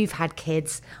 You've had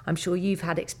kids. I'm sure you've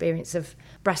had experience of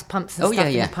breast pumps and stuff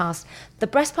in the past. The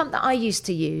breast pump that I used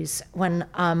to use when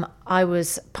I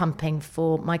was pumping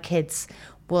for my kids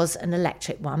was an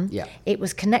electric one. Yeah. It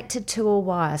was connected to a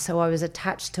wire, so I was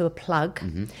attached to a plug.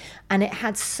 And it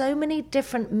had so many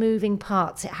different moving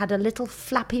parts. It had a little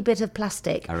flappy bit of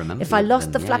plastic. I remember If I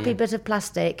lost them, the yeah, flappy yeah. bit of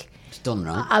plastic, It's done,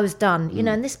 right? I was done.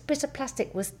 And this bit of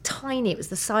plastic was tiny. It was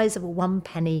the size of a 1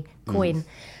 penny coin.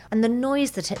 And the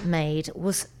noise that it made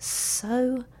was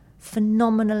so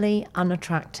phenomenally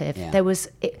unattractive. Yeah. There was...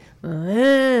 It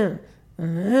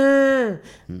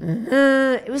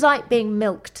was like being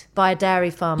milked by a dairy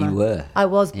farmer. You were. I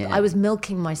was. Yeah. I was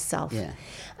milking myself. Yeah.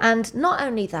 And not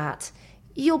only that,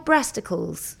 your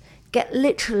breasticles get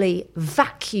literally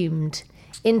vacuumed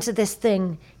into this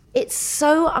thing. It's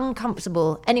so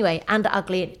uncomfortable. Anyway, and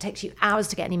ugly. It takes you hours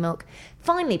to get any milk.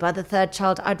 Finally, by the third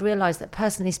child, I'd realised that,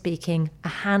 personally speaking, a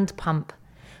hand pump,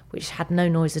 which had no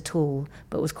noise at all,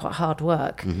 but was quite hard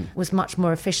work, was much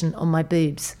more efficient on my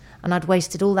boobs. And I'd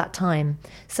wasted all that time.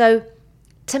 So,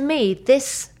 to me,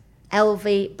 this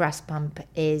LV breast pump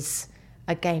is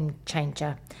a game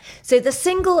changer. So the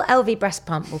single LV breast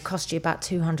pump will cost you about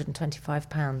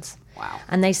 £225. Wow.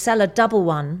 And they sell a double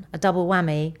one, a double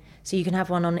whammy, so you can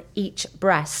have one on each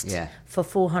breast for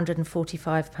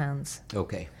 £445.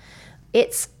 Okay.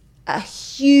 It's a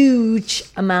huge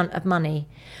amount of money,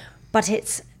 but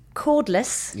it's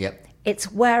cordless. Yep.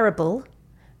 It's wearable,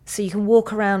 so you can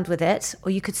walk around with it, or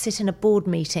you could sit in a board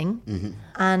meeting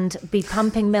and be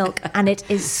pumping milk, and it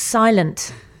is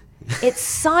silent. It's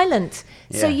silent.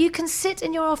 So Yeah. you can sit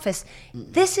in your office.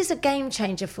 This is a game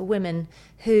changer for women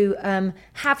who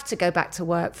have to go back to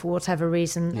work for whatever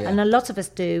reason. Yeah. And a lot of us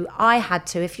do. I had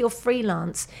to. If you're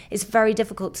freelance, it's very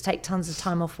difficult to take tons of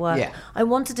time off work. Yeah. I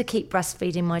wanted to keep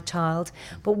breastfeeding my child.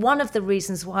 But one of the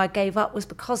reasons why I gave up was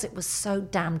because it was so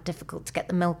damn difficult to get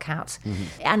the milk out.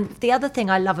 And the other thing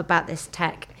I love about this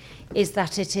tech is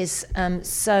that it is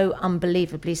so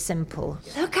unbelievably simple.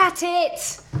 Look at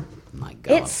it! My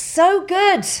God. It's so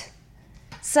good.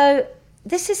 So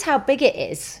this is how big it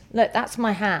is. Look, that's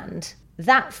my hand.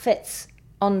 That fits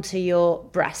onto your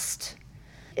breast.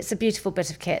 It's a beautiful bit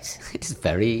of kit. It's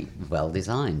very well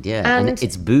designed, yeah. And And-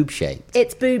 it's boob-shaped.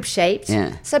 It's boob-shaped.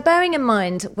 Yeah. So bearing in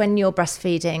mind when you're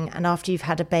breastfeeding and after you've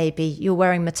had a baby, you're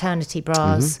wearing maternity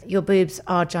bras, your boobs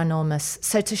are ginormous.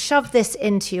 So to shove this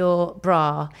into your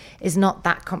bra is not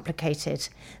that complicated.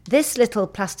 This little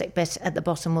plastic bit at the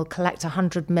bottom will collect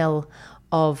 100 ml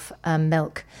of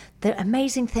milk. The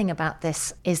amazing thing about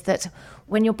this is that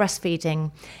when you're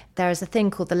breastfeeding, there is a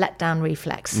thing called the letdown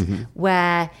reflex,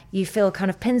 where you feel kind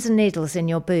of pins and needles in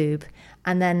your boob,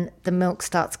 and then the milk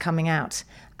starts coming out.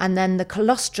 And then the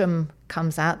colostrum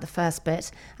comes out, the first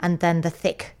bit, and then the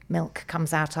thick milk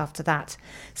comes out after that.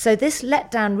 So this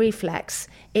letdown reflex,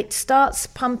 it starts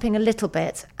pumping a little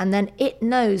bit, and then it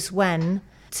knows when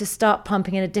to start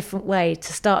pumping in a different way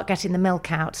to start getting the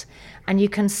milk out. And you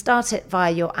can start it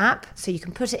via your app, so you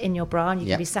can put it in your bra and you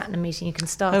Yep. can be sat in a meeting, you can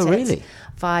start Oh, it really?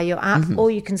 via your app, or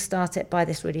you can start it by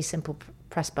this really simple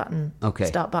press button, Okay.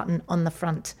 start button on the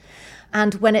front.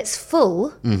 And when it's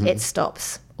full, it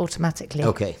stops automatically.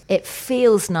 Okay. It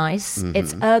feels nice.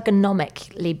 It's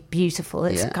ergonomically beautiful.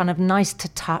 It's Yeah. kind of nice to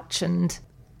touch, and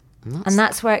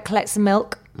that's where it collects the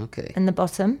milk Okay. in the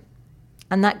bottom.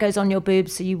 And that goes on your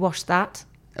boobs, so you wash that.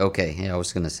 Okay, yeah, I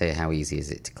was going to say, how easy is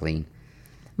it to clean?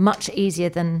 Much easier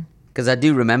than... Because I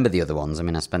do remember the other ones. I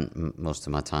mean, I spent most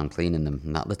of my time cleaning them.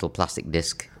 And that little plastic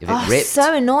disc, if it Oh, ripped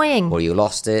so annoying. or you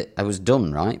lost it, I was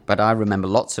done, right? But I remember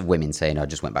lots of women saying, I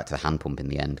just went back to the hand pump in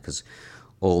the end because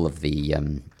all of the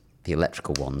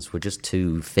electrical ones were just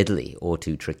too fiddly or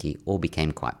too tricky or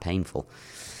became quite painful.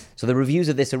 So the reviews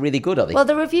of this are really good, are they? Well,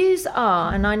 the reviews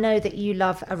are, and I know that you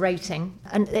love a rating,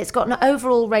 and it's got an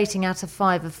overall rating out of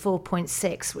 5 of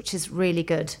 4.6, which is really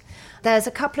good. There's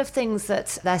a couple of things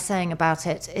that they're saying about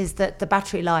it, is that the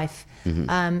battery life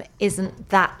isn't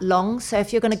that long. So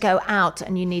if you're going to go out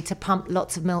and you need to pump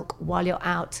lots of milk while you're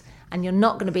out, and you're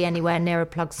not going to be anywhere near a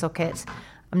plug socket,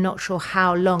 I'm not sure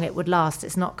how long it would last.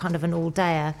 It's not kind of an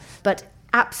all-dayer, but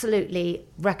absolutely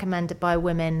recommended by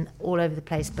women all over the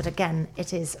place. But again,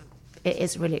 it is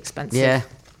really expensive. Yeah.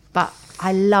 But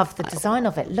I love the design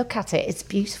of it. Look at it. It's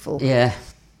beautiful. Yeah.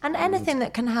 And anything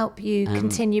that can help you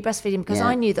continue breastfeeding, because yeah.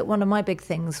 I knew that one of my big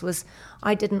things was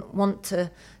I didn't want to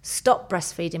stop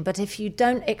breastfeeding, but if you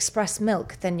don't express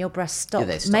milk, then your breasts stop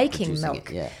they stop making producing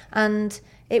milk. it, yeah. And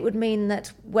it would mean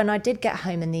that when I did get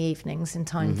home in the evenings in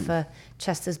time Mm-hmm. for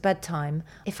Chester's bedtime,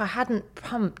 if I hadn't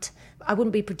pumped, I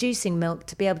wouldn't be producing milk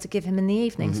to be able to give him in the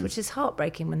evenings, Mm-hmm. which is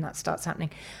heartbreaking when that starts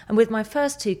happening. And with my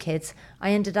first 2 kids,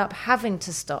 I ended up having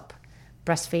to stop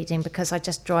breastfeeding because I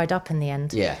just dried up in the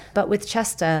end. Yeah. But with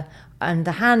Chester and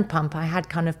the hand pump, I had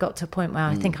kind of got to a point where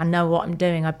I think I know what I'm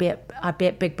doing. I'd be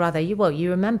at Big Brother. You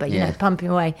remember, you Yeah. know, pumping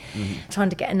away, trying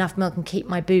to get enough milk and keep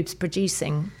my boobs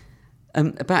producing.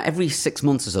 About every 6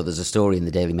 months or so, there's a story in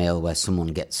the Daily Mail where someone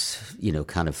gets,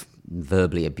 kind of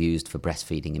verbally abused for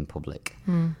breastfeeding in public.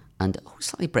 And it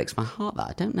slightly breaks my heart that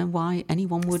I don't know why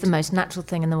anyone would... It's the most natural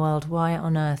thing in the world. Why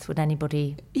on earth would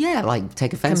anybody...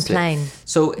 take offence to Complain. it.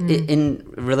 So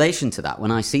in relation to that,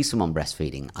 when I see someone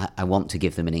breastfeeding, I want to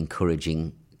give them an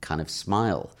encouraging kind of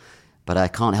smile. But I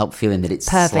can't help feeling that it's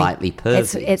Pervy. slightly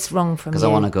pervy. It's wrong from you. Because I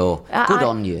want to go, good I-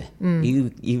 on you.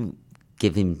 You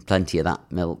give him plenty of that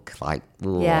milk. Like,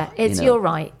 ooh, Yeah, you're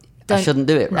right. I shouldn't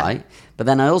do it, no. right? But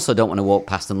then I also don't want to walk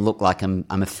past and look like I'm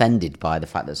offended by the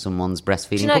fact that someone's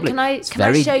breastfeeding Do you know, in public. can I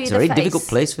It's show you it's the a very face? difficult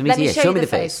place for me Let to me hear. Show me you the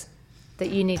face.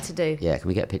 that you need to do. Yeah, can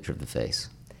we get a picture of the face?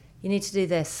 You need to do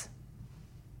this.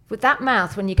 With that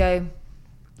mouth, when you go,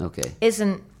 Okay.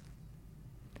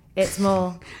 it's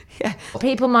more... Yeah.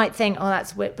 People might think, oh,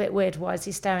 that's a bit weird. Why is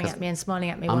he staring at me and smiling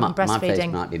at me while I'm My face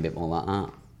breastfeeding? might be a bit more like that.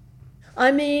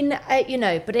 I mean,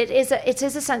 but it is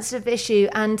a sensitive issue,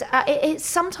 and it's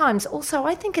sometimes also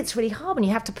I think it's really hard when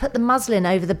you have to put the muslin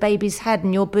over the baby's head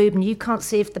and your boob, and you can't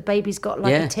see if the baby's got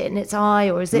like Yeah. a tit in its eye,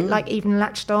 or is it like even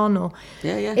latched on, or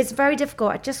Yeah. it's very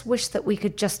difficult. I just wish that we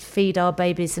could just feed our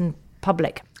babies in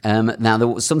public. Now, there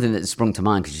was something that sprung to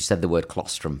mind because you said the word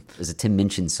colostrum. There's a Tim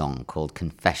Minchin song called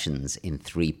Confessions in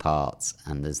 3 parts,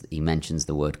 and he mentions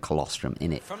the word colostrum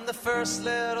in it. From the first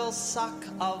little suck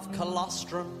of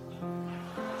colostrum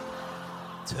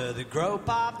to the grope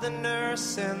of the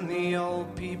nurse in the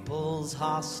old people's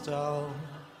hostel.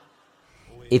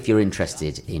 If you're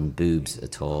interested in boobs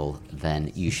at all,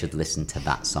 then you should listen to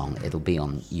that song. It'll be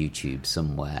on YouTube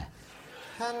somewhere.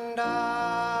 And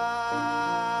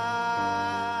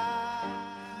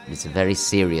It's a very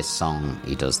serious song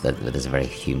he does that there's a very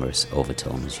humorous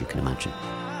overtone, as you can imagine.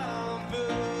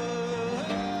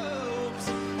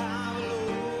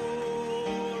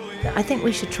 I think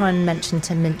we should try and mention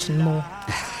Tim Minchin more.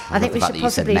 I think we should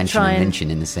possibly mention try and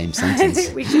mention in the same I sentence.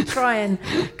 think we should try and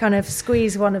kind of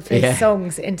squeeze one of his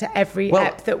songs into every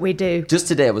app that we do. Just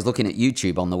today I was looking at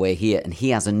YouTube on the way here, and he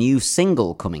has a new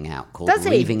single coming out called Does he?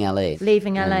 Leaving LA.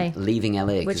 Leaving LA. Leaving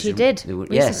LA. Which he did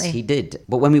Yes, recently. he did.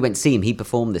 But when we went to see him, he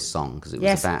performed this song because it was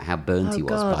Yes. about how burnt he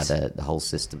was God. by the whole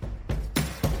system.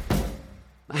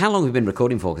 How long have we been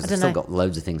recording for? Because I I've don't still know. got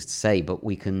loads of things to say, but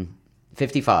we can...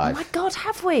 55. Oh my God,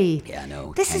 have we? Yeah, I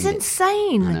know. This is End it.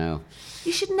 insane. I know.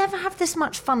 You should never have this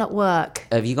much fun at work.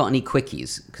 Have you got any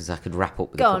quickies? Because I could wrap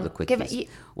up with Go a on, couple of quickies. give it-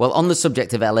 Well, on the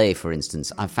subject of LA, for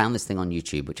instance, I found this thing on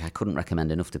YouTube which I couldn't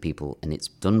recommend enough to people, and it's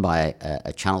done by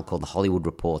a channel called The Hollywood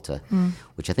Reporter,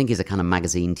 which I think is a kind of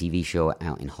magazine TV show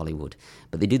out in Hollywood.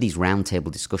 But they do these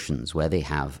roundtable discussions where they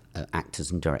have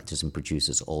actors and directors and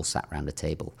producers all sat around a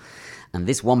table. And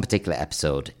this one particular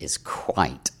episode is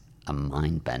quite a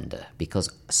mind bender because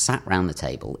sat round the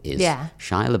table is Shia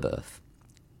LaBeouf,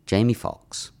 Jamie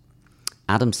Foxx,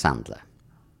 Adam Sandler,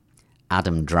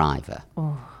 Adam Driver,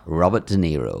 Robert De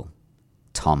Niro,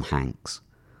 Tom Hanks,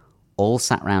 all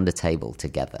sat round a table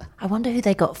together. I wonder who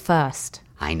they got first.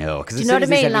 I know, because Do as you know soon as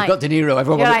what I they mean? said, we've got De Niro,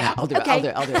 everyone you're went, like, I'll do it,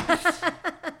 okay. I'll do it.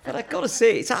 But I've got to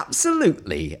say, it's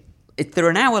absolutely... If they're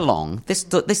an hour long, this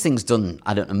thing's done,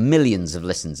 I don't know, millions of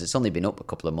listens. It's only been up a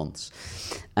couple of months,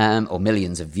 or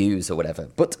millions of views or whatever.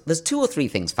 But there's 2 or 3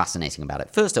 things fascinating about it.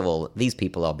 First of all, these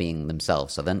people are being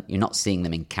themselves. So then you're not seeing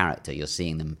them in character. You're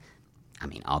seeing them, I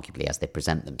mean, arguably as they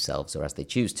present themselves or as they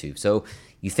choose to. So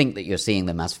you think that you're seeing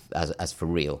them as for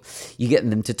real. You get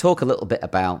them to talk a little bit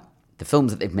about the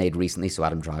films that they've made recently. So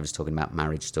Adam Driver's talking about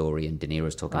Marriage Story and De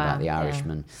Niro's talking about The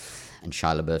Irishman. And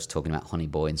Shia LaBeouf's talking about Honey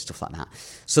Boy and stuff like that.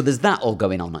 So there's that all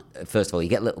going on. First of all, you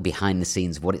get a little behind the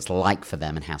scenes of what it's like for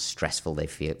them and how stressful they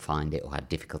find it or how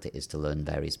difficult it is to learn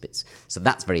various bits. So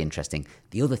that's very interesting.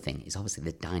 The other thing is obviously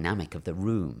the dynamic of the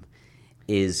room.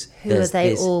 Is Who are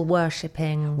they all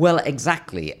worshipping? Well,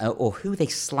 exactly. Or who are they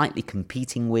slightly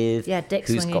competing with? Yeah, dick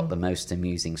Who's swinging. got the most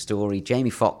amusing story?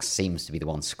 Jamie Foxx seems to be the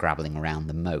one scrabbling around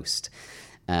the most.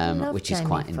 love Which is Jamie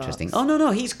quite Foxx. interesting. Oh,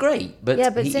 no, he's great. But Yeah,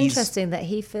 but it's he's- interesting that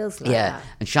he feels like Yeah, that.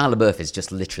 and Shia LaBeouf is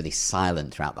just literally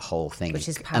silent throughout the whole thing. Which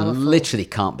is powerful. And literally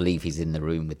can't believe he's in the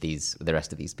room with the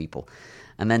rest of these people.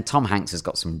 And then Tom Hanks has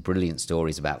got some brilliant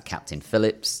stories about Captain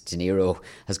Phillips. De Niro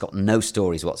has got no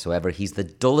stories whatsoever. He's the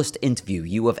dullest interview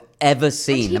you have ever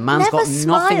seen. He The man's never got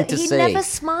nothing to he say. never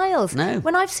smiles. No.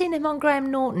 When I've seen him on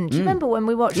Graham Norton, do you remember when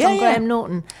we watched Yeah, on yeah. Graham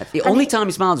Norton? The And only he- time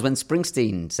he smiles when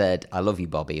Springsteen said, "I love you,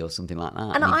 Bobby," or something like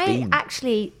that. And he I beamed.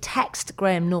 actually text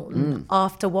Graham Norton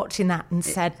after watching that and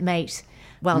said, mate,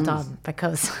 well done,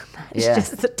 because it's Yeah.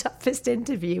 just the toughest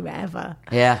interview ever.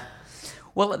 Yeah.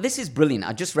 Well, this is brilliant.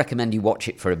 I just recommend you watch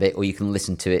it for a bit, or you can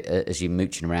listen to it as you're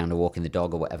mooching around or walking the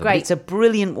dog or whatever. But Great. it's a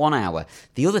brilliant 1 hour.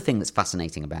 The other thing that's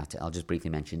fascinating about it, I'll just briefly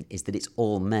mention, is that it's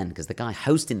all men, because the guy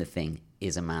hosting the thing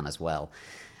is a man as well.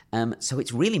 So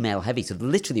it's really male heavy. So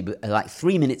literally, like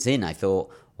 3 minutes in, I thought,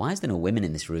 why is there no women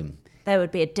in this room? There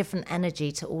would be a different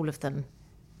energy to all of them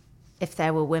if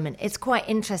there were women. It's quite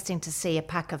interesting to see a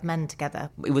pack of men together.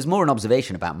 It was more an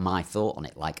observation about my thought on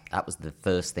it. Like, that was the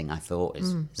first thing I thought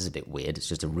is, this is a bit weird. It's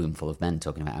just a room full of men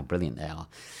talking about how brilliant they are.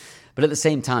 But at the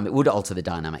same time, it would alter the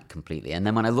dynamic completely. And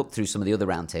then when I look through some of the other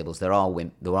roundtables, there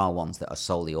are ones that are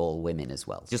solely all women as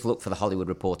well. Just look for The Hollywood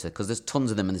Reporter, because there's tons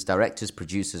of them, and there's directors,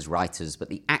 producers, writers. But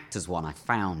the actors one I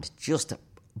found just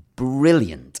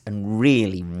brilliant and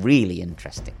really, really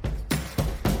interesting.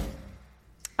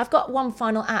 I've got one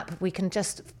final app we can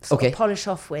just sort Okay. of polish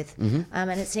off with, and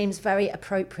it seems very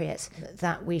appropriate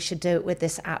that we should do it with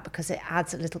this app because it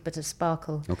adds a little bit of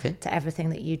sparkle Okay. to everything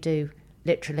that you do,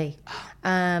 literally.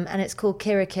 And it's called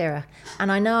Kira Kira.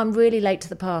 And I know I'm really late to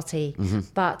the party,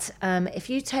 but if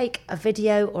you take a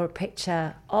video or a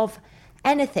picture of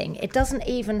anything, it doesn't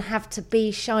even have to be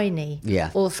shiny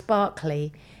or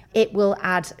sparkly. It will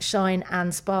add shine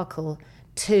and sparkle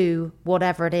to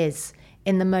whatever it is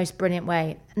in the most brilliant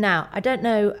way. Now, I don't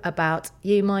know about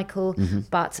you, Michael,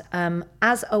 but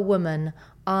as a woman,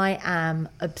 I am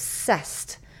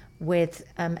obsessed with,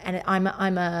 and I'm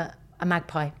a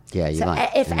magpie. Yeah, you so like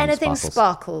if anything anything sparkles.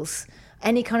 sparkles,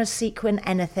 any kind of sequin,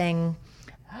 anything.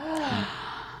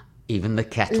 Even the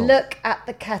kettle. Look at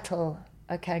the kettle.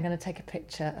 Okay, I'm going to take a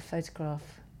picture, a photograph.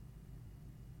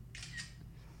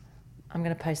 I'm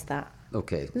going to post that.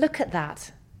 Okay. Look at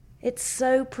that. It's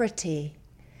so pretty.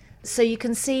 So you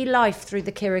can see life through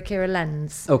the Kira Kira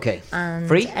lens. Okay. And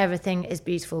Free? everything is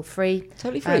beautiful. Free.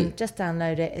 Totally free. Just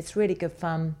download it. It's really good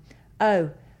fun. Oh,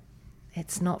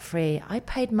 it's not free. I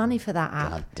paid money for that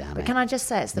app. God damn But it. can I just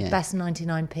say it's the Yeah. best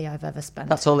 99p I've ever spent.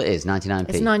 That's all it is, 99p.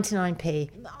 It's 99p.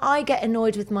 I get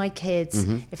annoyed with my kids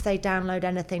Mm-hmm. if they download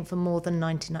anything for more than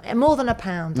 99, more than £1.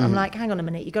 Mm-hmm. I'm like, hang on a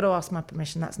minute, you've got to ask my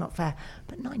permission. That's not fair.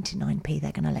 But 99p,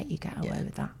 they're going to let you get away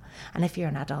with that. And if you're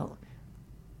an adult,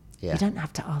 Yeah. you don't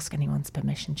have to ask anyone's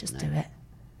permission. Just do it.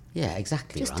 Yeah,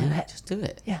 exactly. Just right? do it. Just do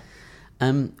it. Yeah.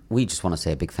 We just want to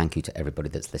say a big thank you to everybody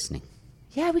that's listening.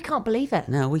 Yeah, we can't believe it.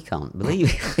 No, we can't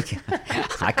believe it.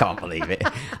 I can't believe it.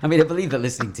 I mean, I believe they're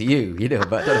listening to you,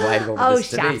 but I don't know why anyone would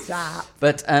listen to me. shut up.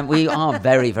 But we are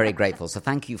very, very grateful. So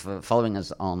thank you for following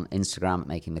us on Instagram,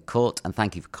 Making the Cut, and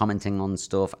thank you for commenting on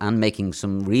stuff and making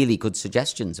some really good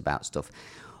suggestions about stuff.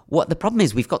 What the problem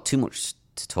is, we've got too much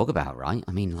to talk about, right?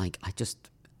 I mean,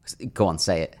 go on,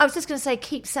 say it. I was just going to say,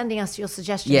 keep sending us your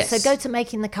suggestions. Yes. So go to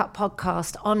Making the Cut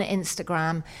podcast on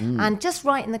Instagram and just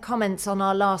write in the comments on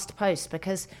our last post,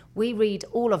 because we read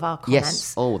all of our comments.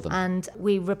 Yes, all of them. And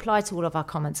we reply to all of our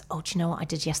comments. Oh, do you know what I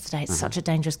did yesterday? It's such a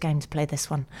dangerous game to play this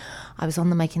one. I was on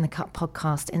the Making the Cut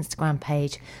podcast Instagram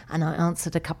page and I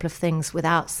answered a couple of things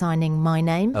without signing my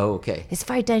name. Oh, okay. It's a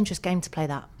very dangerous game to play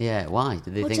that. Yeah, why?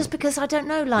 Do they Well, think... just because I don't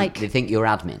know, like... They think you're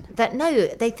admin? No,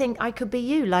 they think I could be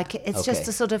you. Like, it's just Okay.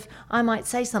 a sort of, I might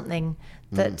say something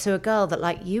that to a girl that,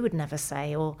 like, you would never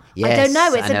say, or I Yes, don't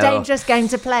know. It's I a know. dangerous game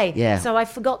to play. Yeah. So I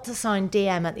forgot to sign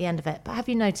DM at the end of it. But have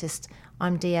you noticed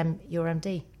I'm DM, you're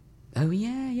MD? Oh,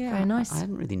 yeah. Very nice. I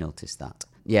hadn't really noticed that.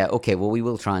 Yeah, okay, well, we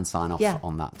will try and sign off Yeah.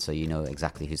 on that so you know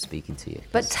exactly who's speaking to you.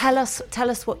 But tell us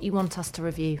what you want us to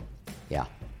review. Yeah.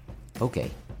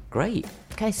 Okay, great.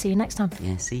 Okay, see you next time.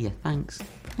 Yeah, see ya. Thanks.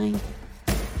 Bye.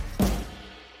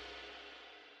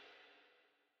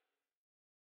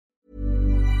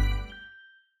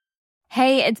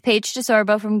 Hey, it's Paige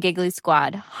DeSorbo from Giggly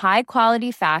Squad. High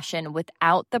quality fashion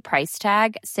without the price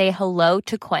tag. Say hello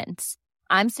to Quince.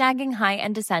 I'm snagging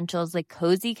high-end essentials like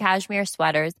cozy cashmere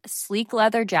sweaters, sleek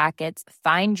leather jackets,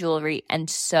 fine jewelry, and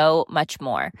so much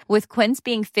more. With Quince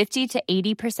being 50 to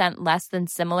 80% less than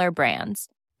similar brands.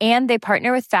 And they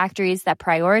partner with factories that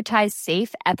prioritize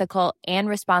safe, ethical, and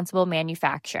responsible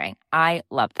manufacturing. I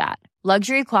love that.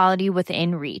 Luxury quality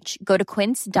within reach. Go to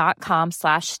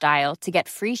quince.com/style to get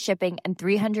free shipping and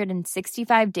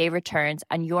 365-day returns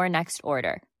on your next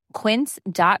order.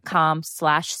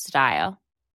 Quince.com/style.